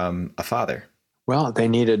from a father? Well, they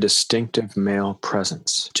need a distinctive male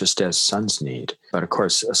presence, just as sons need. But of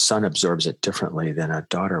course, a son absorbs it differently than a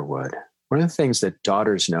daughter would. One of the things that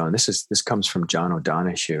daughters know, and this comes from John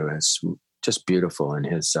O'Donohue, it's just beautiful in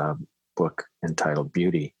his book entitled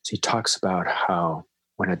Beauty. He talks about how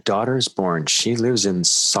when a daughter is born, she lives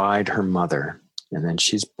inside her mother, and then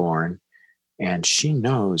she's born, and she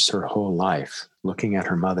knows her whole life, looking at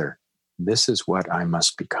her mother, this is what I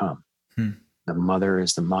must become. The mother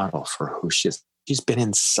is the model for who she is. She's been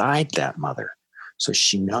inside that mother. So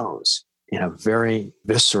she knows in a very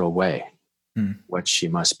visceral way what she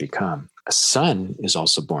must become. A son is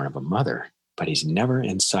also born of a mother, but he's never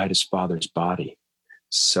inside his father's body.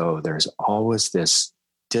 So there's always this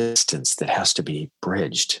distance that has to be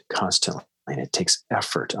bridged constantly. And it takes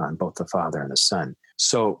effort on both the father and the son.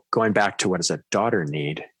 So going back to what does a daughter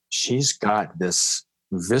need, she's got this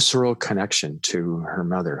visceral connection to her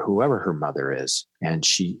mother, whoever her mother is. And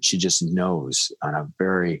she just knows on a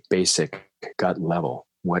very basic gut level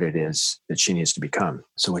what it is that she needs to become.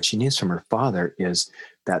 So what she needs from her father is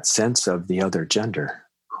that sense of the other gender.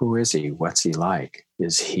 Who is he? What's he like?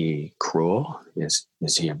 Is he cruel? Is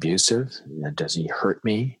he abusive? Does he hurt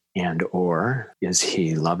me? And or is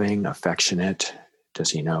he loving, affectionate?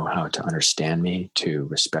 Does he know how to understand me, to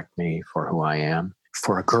respect me for who I am?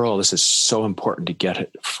 For a girl, this is so important to get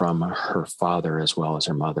it from her father as well as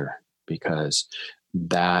her mother, because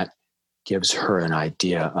that gives her an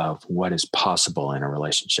idea of what is possible in a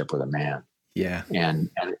relationship with a man. Yeah. And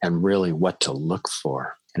really what to look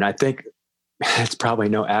for. And I think it's probably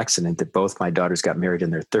no accident that both my daughters got married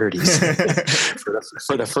in their 30s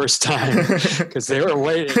for the first time, because they were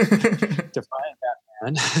waiting to find that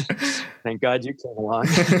man. Thank God you came along,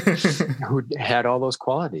 who had all those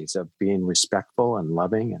qualities of being respectful and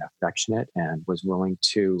loving and affectionate, and was willing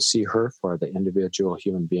to see her for the individual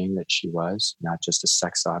human being that she was, not just a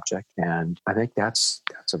sex object. And I think that's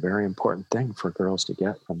a very important thing for girls to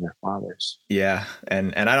get from their fathers. Yeah.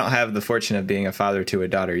 And I don't have the fortune of being a father to a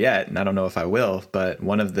daughter yet, and I don't know if I will, but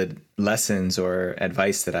one of the lessons or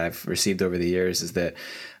advice that I've received over the years is that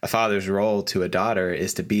a father's role to a daughter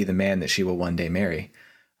is to be the man that she will one day marry.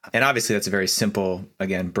 And obviously that's a very simple,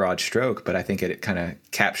 again, broad stroke, but I think it kind of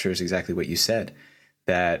captures exactly what you said,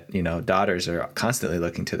 that, daughters are constantly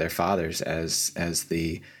looking to their fathers as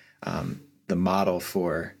the model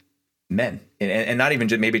for men, and not even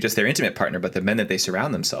maybe just their intimate partner, but the men that they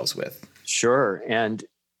surround themselves with. Sure. And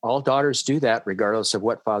all daughters do that regardless of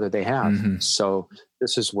what father they have. Mm-hmm. So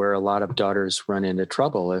this is where a lot of daughters run into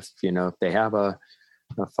trouble. If they have a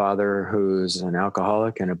father who's an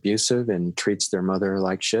alcoholic and abusive and treats their mother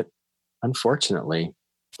like shit, unfortunately,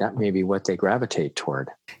 that may be what they gravitate toward.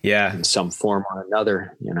 Yeah. In some form or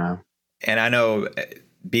another, And I know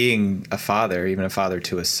being a father, even a father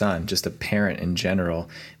to a son, just a parent in general,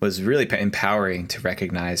 was really empowering to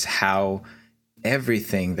recognize how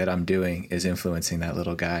everything that I'm doing is influencing that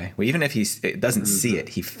little guy. Well, even if he doesn't see it,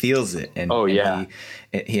 he feels it. And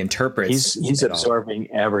he interprets. He's absorbing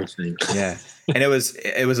everything. Yeah. And it was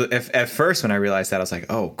at first when I realized that, I was like,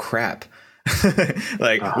 oh crap.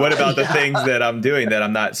 What about the things that I'm doing that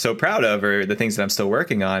I'm not so proud of, or the things that I'm still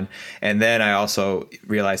working on? And then I also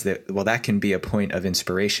realized that, that can be a point of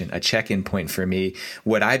inspiration, a check-in point for me.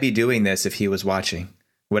 Would I be doing this if he was watching?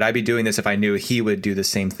 Would I be doing this if I knew he would do the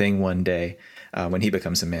same thing one day? When he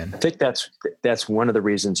becomes a man. I think that's one of the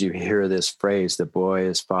reasons you hear this phrase, the boy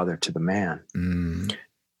is father to the man. Mm.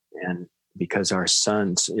 And because our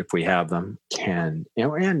sons, if we have them, can,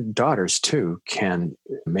 and daughters too, can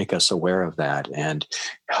make us aware of that and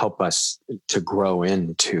help us to grow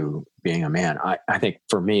into being a man. I think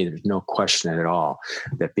for me, there's no question at all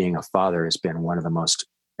that being a father has been one of the most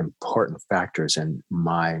important factors in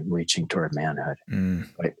my reaching toward manhood.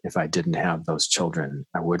 But if I didn't have those children,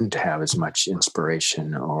 I wouldn't have as much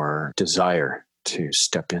inspiration or desire to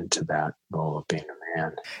step into that role of being a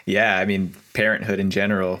man. Yeah, I mean, parenthood in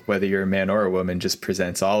general, whether you're a man or a woman, just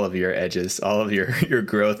presents all of your edges, all of your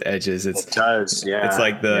growth edges. It does, yeah. It's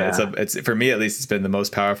like it's for me at least, it's been the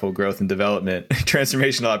most powerful growth and development,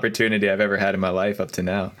 transformational opportunity I've ever had in my life up to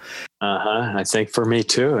now. I think for me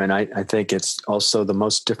too. And I think it's also the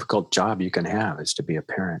most difficult job you can have is to be a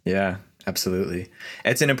parent. Yeah, absolutely.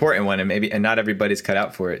 It's an important one, and not everybody's cut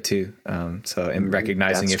out for it too. So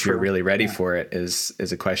recognizing if you're really ready for it is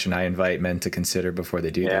a question I invite men to consider before they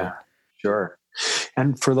do that. Yeah, sure.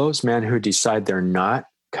 And for those men who decide they're not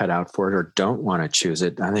cut out for it or don't want to choose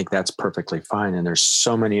it, I think that's perfectly fine. And there's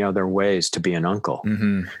so many other ways to be an uncle.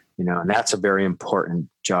 Mm-hmm. And that's a very important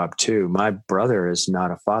job too. My brother is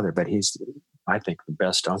not a father, but he's, I think, the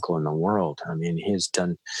best uncle in the world. I mean, he's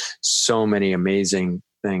done so many amazing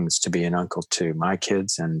things to be an uncle to my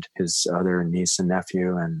kids and his other niece and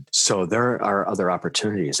nephew. And so there are other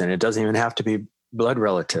opportunities, and it doesn't even have to be blood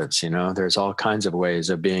relatives. There's all kinds of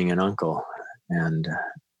ways of being an uncle. And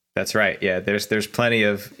that's right. Yeah. There's plenty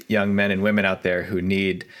of young men and women out there who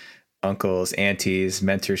need uncles, aunties,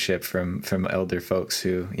 mentorship from elder folks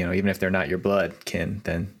who, even if they're not your blood kin,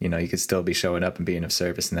 then, you could still be showing up and being of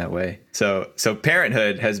service in that way. So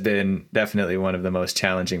parenthood has been definitely one of the most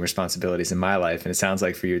challenging responsibilities in my life. And it sounds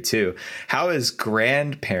like for you too. How is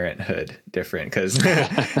grandparenthood different? Because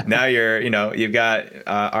now you've got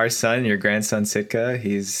our son, your grandson, Sitka.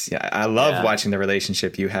 I love watching the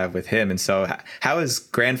relationship you have with him. And so how has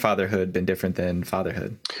grandfatherhood been different than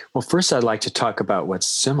fatherhood? Well, first I'd like to talk about what's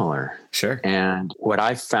similar. father. Sure. And what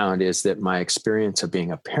I found is that my experience of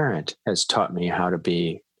being a parent has taught me how to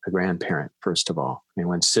be a grandparent, first of all. I mean,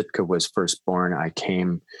 when Sitka was first born, I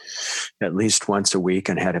came at least once a week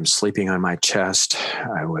and had him sleeping on my chest.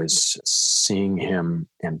 I was seeing him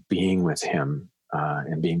and being with him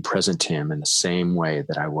and being present to him in the same way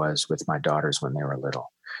that I was with my daughters when they were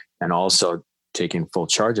little. And also taking full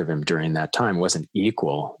charge of him during that time. Wasn't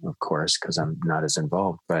equal, of course, because I'm not as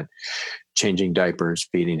involved, but changing diapers,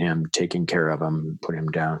 feeding him, taking care of him, putting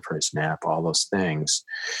him down for his nap, all those things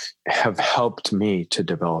have helped me to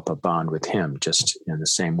develop a bond with him just in the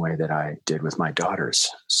same way that I did with my daughters.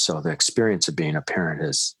 So the experience of being a parent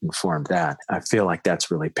has informed that. I feel like that's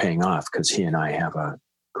really paying off because he and I have a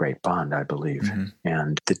great bond, I believe. Mm-hmm.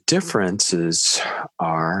 And the differences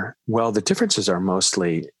are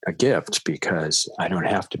mostly a gift because I don't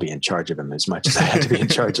have to be in charge of him as much as I have to be in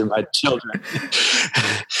charge of my children.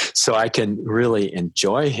 So I can really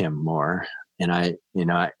enjoy him more. And I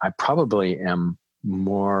probably am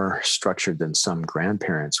more structured than some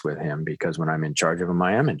grandparents with him because when I'm in charge of him,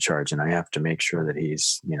 I am in charge and I have to make sure that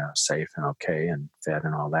he's, safe and okay and fed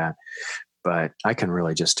and all that. But I can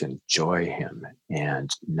really just enjoy him and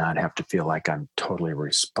not have to feel like I'm totally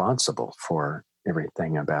responsible for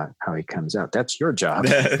everything about how he comes out. That's your job.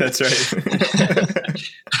 That's right.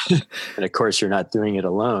 And of course, you're not doing it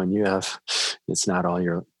alone. It's not all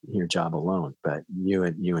your job alone, but you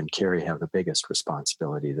and Carrie have the biggest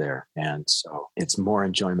responsibility there. And so it's more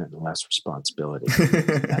enjoyment and less responsibility.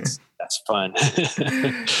 That's fun.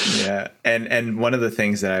 Yeah. And one of the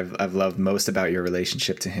things that I've loved most about your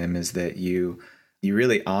relationship to him is that you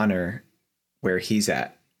really honor where he's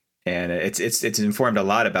at. And it's informed a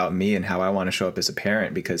lot about me and how I want to show up as a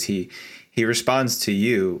parent because he responds to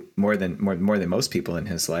you more than most people in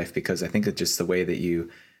his life, because I think it's just the way that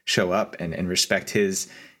you show up and respect his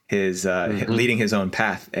leading his own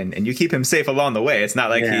path and you keep him safe along the way. It's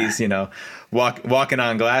not like he's, walking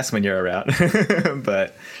on glass when you're around,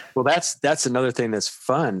 but. Well, that's another thing that's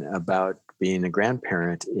fun about being a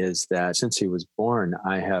grandparent is that since he was born,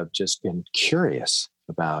 I have just been curious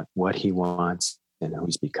about what he wants and who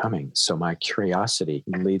he's becoming. So my curiosity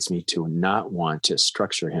leads me to not want to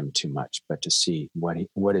structure him too much, but to see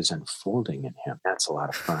what is unfolding in him. That's a lot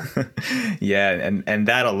of fun. Yeah. And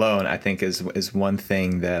that alone, I think is one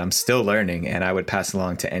thing that I'm still learning. And I would pass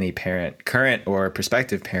along to any parent, current or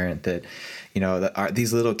prospective parent, that,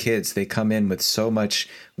 these little kids, they come in with so much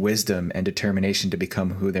wisdom and determination to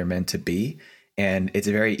become who they're meant to be. And it's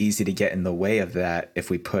very easy to get in the way of that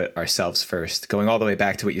if we put ourselves first. Going all the way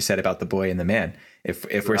back to what you said about the boy and the man.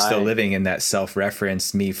 If we're still living in that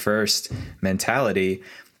self-reference, me first mentality,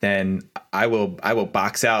 then I will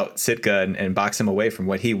box out Sitka and box him away from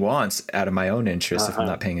what he wants out of my own interest if I'm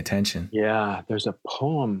not paying attention. Yeah, there's a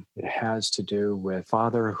poem that has to do with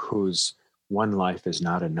father whose one life is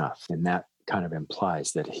not enough. And that kind of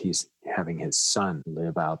implies that he's having his son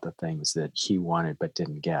live out the things that he wanted but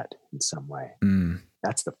didn't get in some way.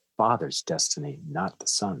 That's the father's destiny, not the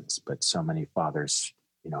son's. But so many fathers,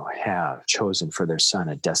 have chosen for their son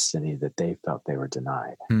a destiny that they felt they were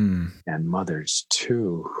denied. And mothers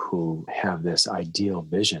too, who have this ideal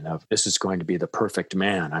vision of this is going to be the perfect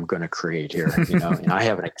man I'm going to create here, and I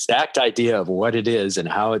have an exact idea of what it is and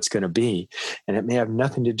how it's going to be. And it may have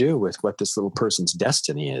nothing to do with what this little person's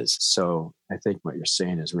destiny is. So I think what you're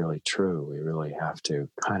saying is really true. We really have to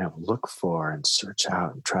kind of look for and search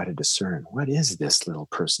out and try to discern what is this little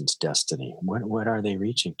person's destiny? What are they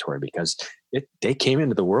reaching toward? Because they came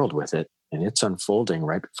into the world with it and it's unfolding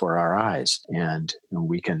right before our eyes. And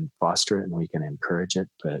we can foster it and we can encourage it,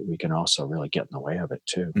 but we can also really get in the way of it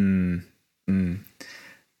too.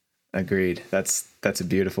 Agreed. That's a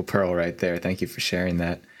beautiful pearl right there. Thank you for sharing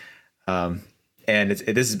that. And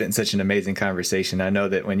this has been such an amazing conversation. I know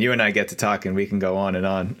that when you and I get to talking, we can go on and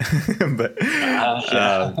on, but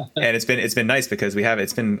and it's been nice because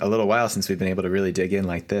it's been a little while since we've been able to really dig in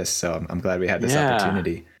like this. So I'm glad we had this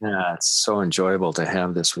opportunity. Yeah, it's so enjoyable to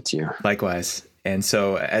have this with you. Likewise. And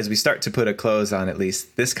so as we start to put a close on at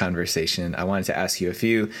least this conversation, I wanted to ask you a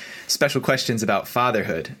few special questions about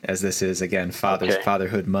fatherhood, as this is, again,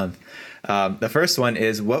 Fatherhood Month. The first one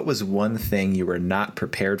is, what was one thing you were not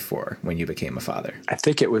prepared for when you became a father? I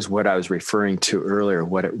think it was what I was referring to earlier,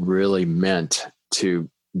 what it really meant to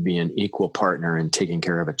be an equal partner in taking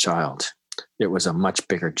care of a child. It was a much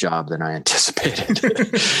bigger job than I anticipated.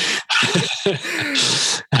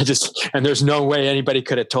 And there's no way anybody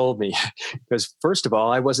could have told me, because first of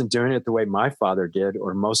all, I wasn't doing it the way my father did,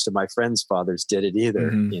 or most of my friends' fathers did it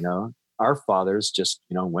either. Our fathers just,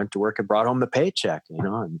 went to work and brought home the paycheck,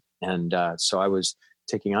 and so I was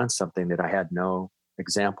taking on something that I had no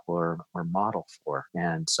example or model for.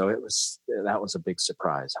 And so that was a big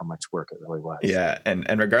surprise how much work it really was. Yeah. And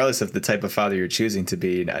regardless of the type of father you're choosing to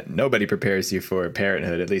be, nobody prepares you for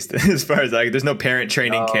parenthood, at least as far as there's no parent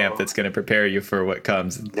training camp that's going to prepare you for what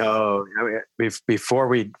comes. No, before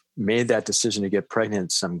we made that decision to get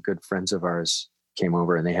pregnant, some good friends of ours came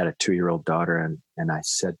over and they had a 2-year-old daughter. And I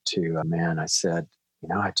said to a man, I said,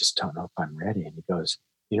 I just don't know if I'm ready. And he goes,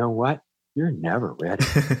 you know what? You're never ready.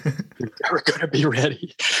 You're never going to be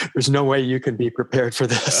ready. There's no way you can be prepared for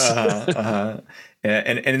this. And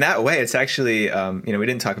in that way, it's actually, we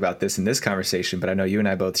didn't talk about this in this conversation, but I know you and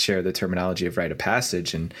I both share the terminology of rite of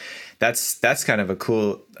passage. And that's kind of a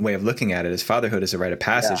cool way of looking at it, is fatherhood is a rite of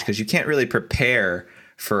passage, because you can't really prepare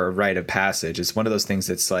for a rite of passage. It's one of those things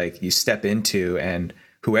that's like you step into, and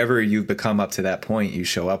whoever you've become up to that point, you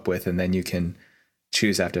show up with, and then you can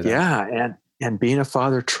choose after that. Yeah. And being a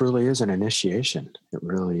father truly is an initiation. It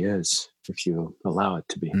really is, if you allow it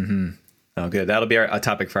to be. Mm-hmm. Oh, good. That'll be a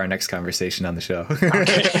topic for our next conversation on the show.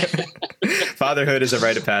 Fatherhood is a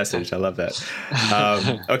rite of passage. I love that.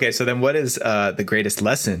 Okay. So then what is the greatest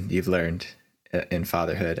lesson you've learned in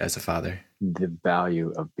fatherhood as a father? The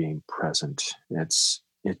value of being present.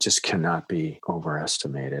 It just cannot be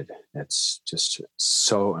overestimated. It's just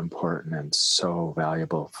so important and so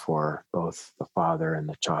valuable for both the father and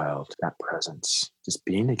the child, that presence, just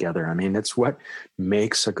being together. I mean, it's what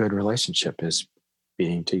makes a good relationship, is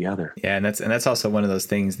being together. Yeah. And that's also one of those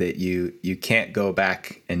things that you can't go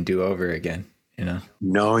back and do over again,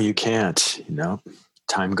 No, you can't,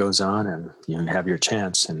 time goes on and you have your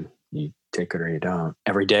chance and you take it or you don't.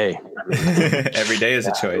 Every day. Every day is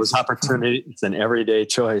a choice. Those opportunities, it's an everyday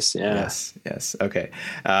choice. Yeah. Yes. Okay.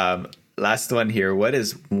 Last one here. What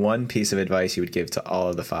is one piece of advice you would give to all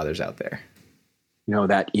of the fathers out there?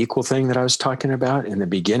 That equal thing that I was talking about in the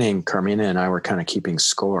beginning, Carmina and I were kind of keeping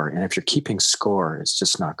score. And if you're keeping score, it's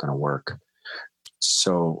just not going to work.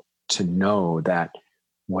 So to know that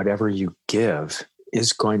whatever you give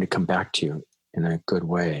is going to come back to you in a good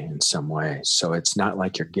way, in some way. So it's not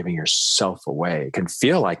like you're giving yourself away. It can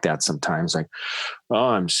feel like that sometimes, like,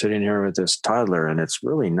 oh, I'm sitting here with this toddler and it's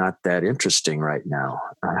really not that interesting right now.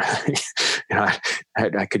 I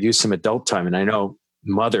could use some adult time. And I know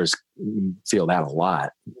mothers feel that a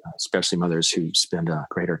lot, especially mothers who spend a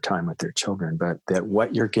greater time with their children, but that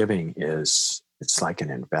what you're giving it's like an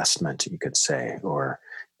investment, you could say, or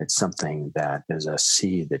it's something that is a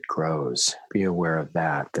seed that grows. Be aware of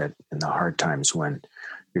that in the hard times when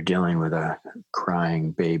you're dealing with a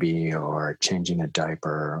crying baby or changing a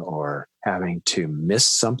diaper or having to miss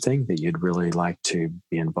something that you'd really like to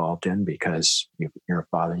be involved in because you're a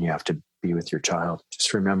father and you have to be with your child.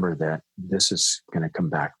 Just remember that this is going to come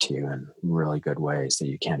back to you in really good ways that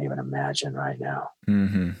you can't even imagine right now.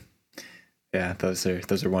 Mm-hmm. Yeah, those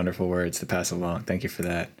are wonderful words to pass along. Thank you for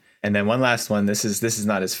that. And then one last one. This is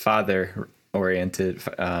not as father oriented,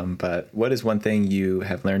 but what is one thing you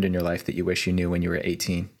have learned in your life that you wish you knew when you were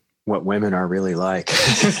 18? What women are really like.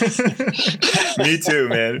 Me too,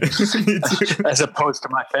 man. Me too. As opposed to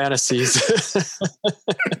my fantasies.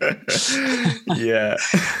 Yeah.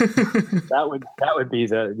 That would be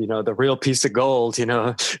the real piece of gold,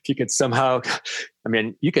 if you could somehow,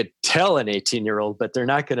 you could tell an 18-year-old, but they're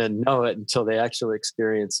not going to know it until they actually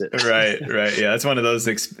experience it. Right. Yeah. That's one of those,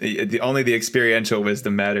 only the experiential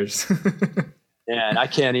wisdom matters. Yeah, and I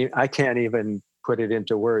can't even put it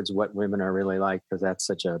into words what women are really like, because that's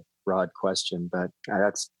such a broad question, but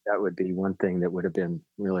that would be one thing that would have been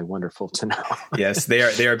really wonderful to know. Yes,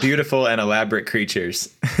 they are beautiful and elaborate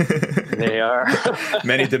creatures. They are.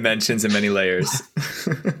 Many dimensions and many layers.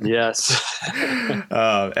 Yes.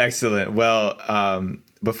 Excellent. Well,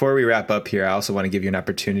 before we wrap up here, I also want to give you an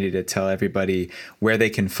opportunity to tell everybody where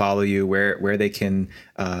they can follow you, where they can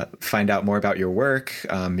find out more about your work,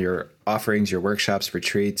 your offerings, your workshops,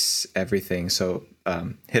 retreats, everything. So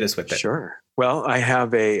hit us with it. Sure. Well, I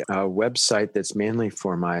have a website that's mainly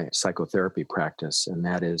for my psychotherapy practice, and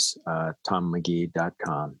that is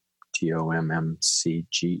tommcgee.com,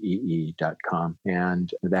 TOMMCGEE.com.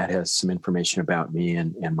 And that has some information about me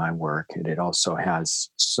and my work. And it also has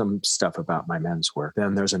some stuff about my men's work.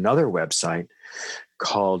 Then there's another website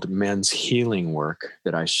called Men's Healing Work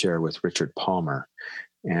that I share with Richard Palmer.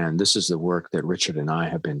 And this is the work that Richard and I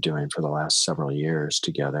have been doing for the last several years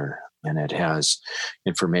together. And it has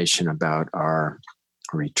information about our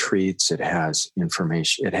retreats. It has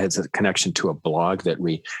information. It has a connection to a blog that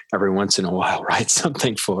we every once in a while write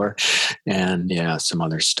something for. And some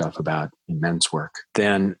other stuff about men's work.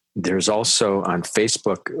 Then there's also on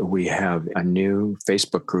Facebook, we have a new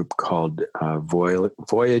Facebook group called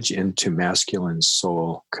Voyage into Masculine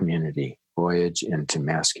Soul Community. Voyage into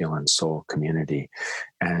Masculine Soul Community.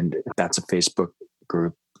 And that's a Facebook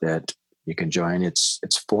group that you can join. It's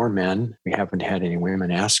for men. We haven't had any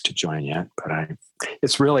women ask to join yet, but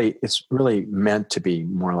it's really meant to be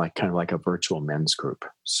more like kind of like a virtual men's group.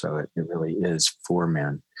 So it really is for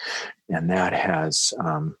men. And that has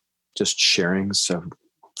just sharings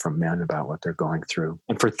from men about what they're going through.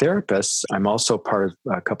 And for therapists, I'm also part of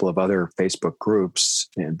a couple of other Facebook groups.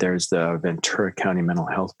 And there's the Ventura County Mental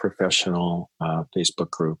Health Professional Facebook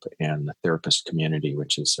group and the Therapist Community,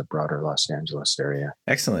 which is a broader Los Angeles area.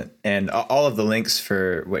 Excellent. And all of the links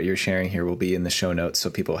for what you're sharing here will be in the show notes, so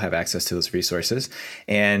people have access to those resources.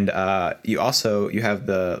 And you have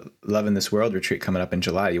the Love in This World retreat coming up in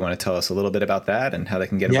July. You want to tell us a little bit about that and how they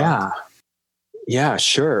can get involved? Yeah,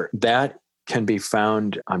 sure. That can be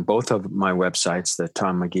found on both of my websites, the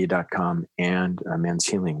tommcgee.com and Men's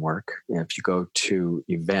Healing Work. If you go to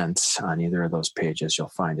events on either of those pages, you'll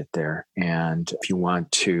find it there. And if you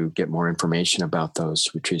want to get more information about those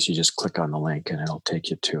retreats, you just click on the link and it'll take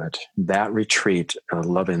you to it. That retreat,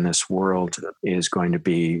 Love in This World, is going to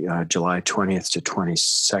be July 20th to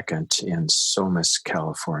 22nd in Somis,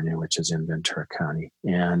 California, which is in Ventura County.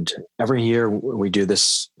 And every year we do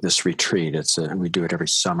this retreat. We do it every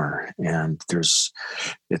summer. And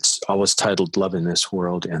it's always titled Love in This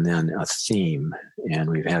World and then a theme. And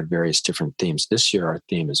we've had various different themes. This year, our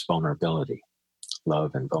theme is vulnerability,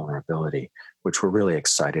 love and vulnerability, which we're really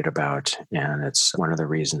excited about. And it's one of the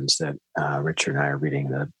reasons that Richard and I are reading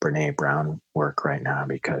the Brene Brown work right now,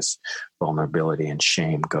 because vulnerability and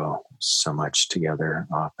shame go so much together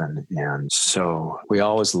often. And so we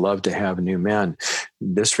always love to have new men.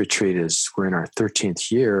 This retreat we're in our 13th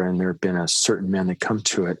year, and there have been a certain men that come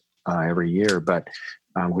to it every year, but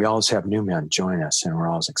we always have new men join us, and we're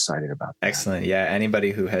always excited about that. Excellent. Yeah.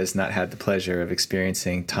 Anybody who has not had the pleasure of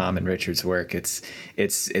experiencing Tom and Richard's work, it's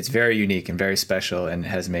very unique and very special, and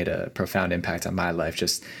has made a profound impact on my life.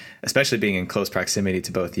 Just especially being in close proximity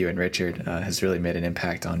to both you and Richard has really made an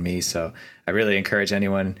impact on me. So I really encourage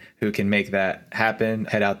anyone who can make that happen,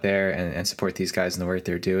 head out there and support these guys in the work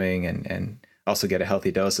they're doing, and also get a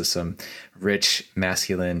healthy dose of some rich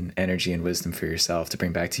masculine energy and wisdom for yourself to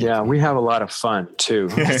bring back to you. Yeah, we have a lot of fun too.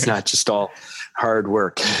 It's not just all hard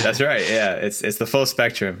work. That's right. Yeah, it's the full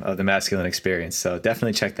spectrum of the masculine experience. So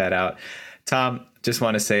definitely check that out. Tom, just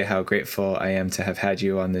want to say how grateful I am to have had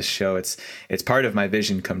you on this show. It's part of my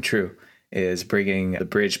vision come true, is bringing the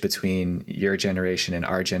bridge between your generation and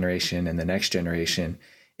our generation and the next generation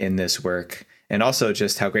in this work. And also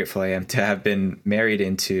just how grateful I am to have been married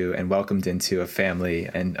into and welcomed into a family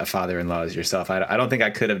and a father-in-law as yourself. I don't think I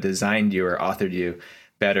could have designed you or authored you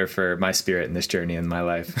better for my spirit in this journey in my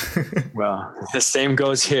life. Well, the same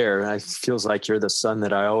goes here. It feels like you're the son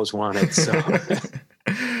that I always wanted. So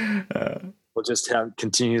we'll just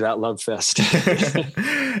continue that love fest.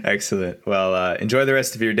 Excellent. Well, enjoy the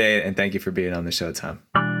rest of your day, and thank you for being on the show, Tom.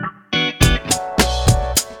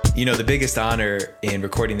 You know, the biggest honor in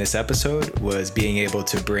recording this episode was being able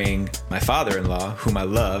to bring my father-in-law, whom I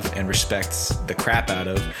love and respect the crap out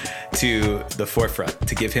of, to the forefront,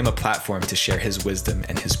 to give him a platform to share his wisdom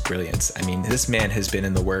and his brilliance. I mean, this man has been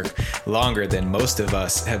in the work longer than most of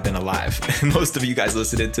us have been alive. Most of you guys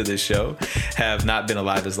listening to this show have not been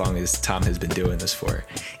alive as long as Tom has been doing this for.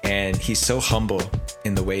 And he's so humble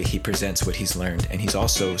in the way he presents what he's learned. And he's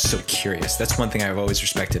also so curious. That's one thing I've always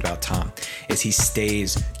respected about Tom, is he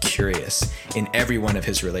stays curious in every one of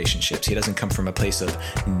his relationships. He doesn't come from a place of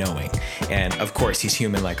knowing. And of course, he's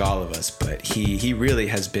human like all of us, but he really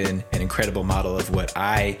has been an incredible model of what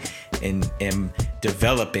I am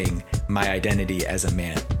developing my identity as a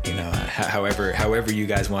man. You know, however you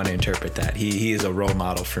guys want to interpret that. He is a role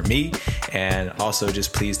model for me, and also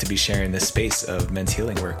just pleased to be sharing this space of men's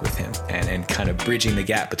healing work with him and kind of bridging the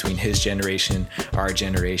gap between his generation, our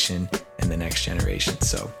generation, and the next generation.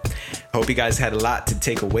 So I hope you guys had a lot to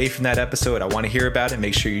take away from that episode. I want to hear about it.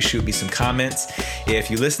 Make sure you shoot me some comments.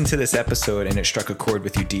 If you listened to this episode and it struck a chord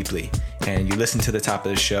with you deeply, and you listened to the top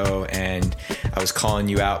of the show and I was calling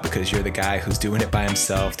you out because you're the guy who's doing it by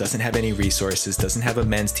himself, doesn't have any resources, doesn't have a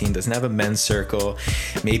men's team, doesn't have a men's circle,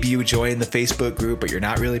 maybe you join the Facebook group, but you're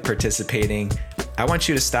not really participating, I want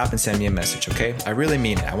you to stop and send me a message, okay? I really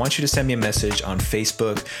mean it. I want you to send me a message on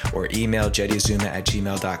Facebook or email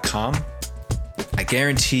jettyazuma@gmail.com. I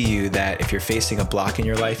guarantee you that if you're facing a block in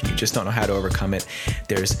your life, you just don't know how to overcome it,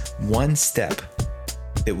 there's one step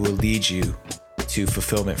that will lead you to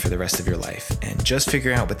fulfillment for the rest of your life. And just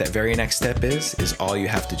figuring out what that very next step is all you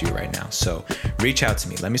have to do right now. So reach out to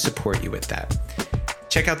me. Let me support you with that.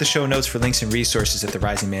 Check out the show notes for links and resources at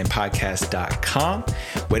therisingmanpodcast.com.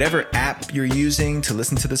 Whatever app you're using to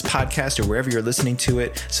listen to this podcast or wherever you're listening to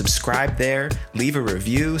it, subscribe there, leave a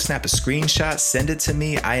review, snap a screenshot, send it to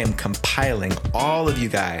me. I am compiling all of you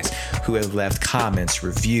guys who have left comments,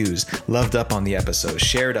 reviews, loved up on the episodes,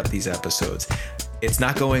 shared up these episodes. It's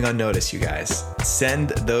not going unnoticed, you guys. Send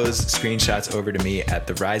those screenshots over to me at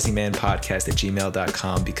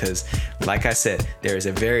therisingmanpodcast@gmail.com because, like I said, there is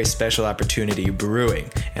a very special opportunity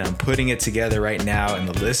brewing, and I'm putting it together right now, and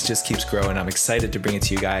the list just keeps growing. I'm excited to bring it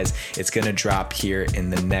to you guys. It's going to drop here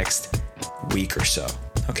in the next week or so.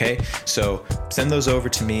 Okay, so send those over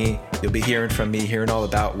to me. You'll be hearing from me, hearing all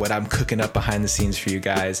about what I'm cooking up behind the scenes for you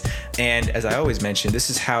guys. And as I always mention,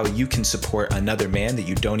 this is how you can support another man that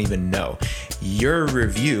you don't even know. Your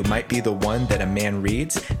review might be the one that a man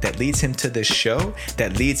reads that leads him to this show,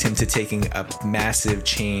 that leads him to taking a massive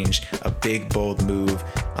change, a big, bold move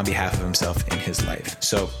on behalf of himself in his life.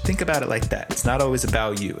 So think about it like that. It's not always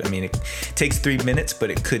about you. I mean, it takes 3 minutes,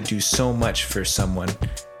 but it could do so much for someone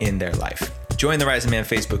in their life. Join the Rising Man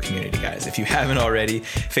Facebook community, guys. If you haven't already,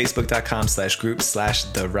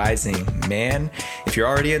 facebook.com/group/The Rising Man. If you're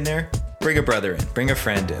already in there, bring a brother in, bring a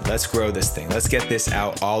friend in. Let's grow this thing. Let's get this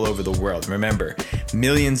out all over the world. Remember,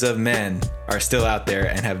 millions of men are still out there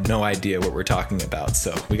and have no idea what we're talking about.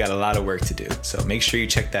 So we got a lot of work to do. So make sure you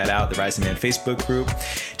check that out, the Rising Man Facebook group.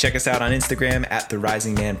 Check us out on Instagram at The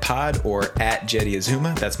Rising Man Pod or at Jetty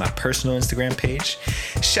Azuma. That's my personal Instagram page.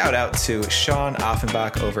 Shout out to Sean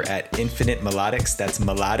Offenbach over at Infinite Melodics. That's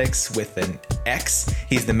Melodics with an X.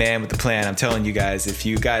 He's the man with the plan. I'm telling you guys, if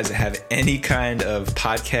you guys have any kind of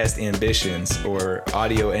podcast ambitions or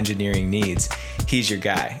audio engineering needs, he's your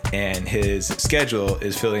guy. And his schedule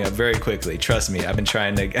is filling up very quickly. Trust me, I've been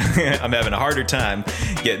trying to, I'm having a harder time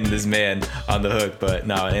getting this man on the hook. But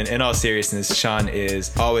no, in all seriousness, Sean is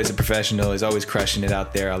always a professional. He's always crushing it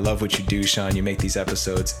out there. I love what you do, Sean. You make these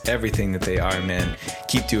episodes everything that they are, man.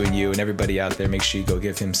 Keep doing you. And everybody out there, make sure you go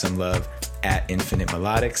give him some love at Infinite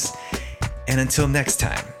Melodics. And until next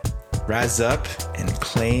time, rise up and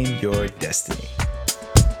claim your destiny.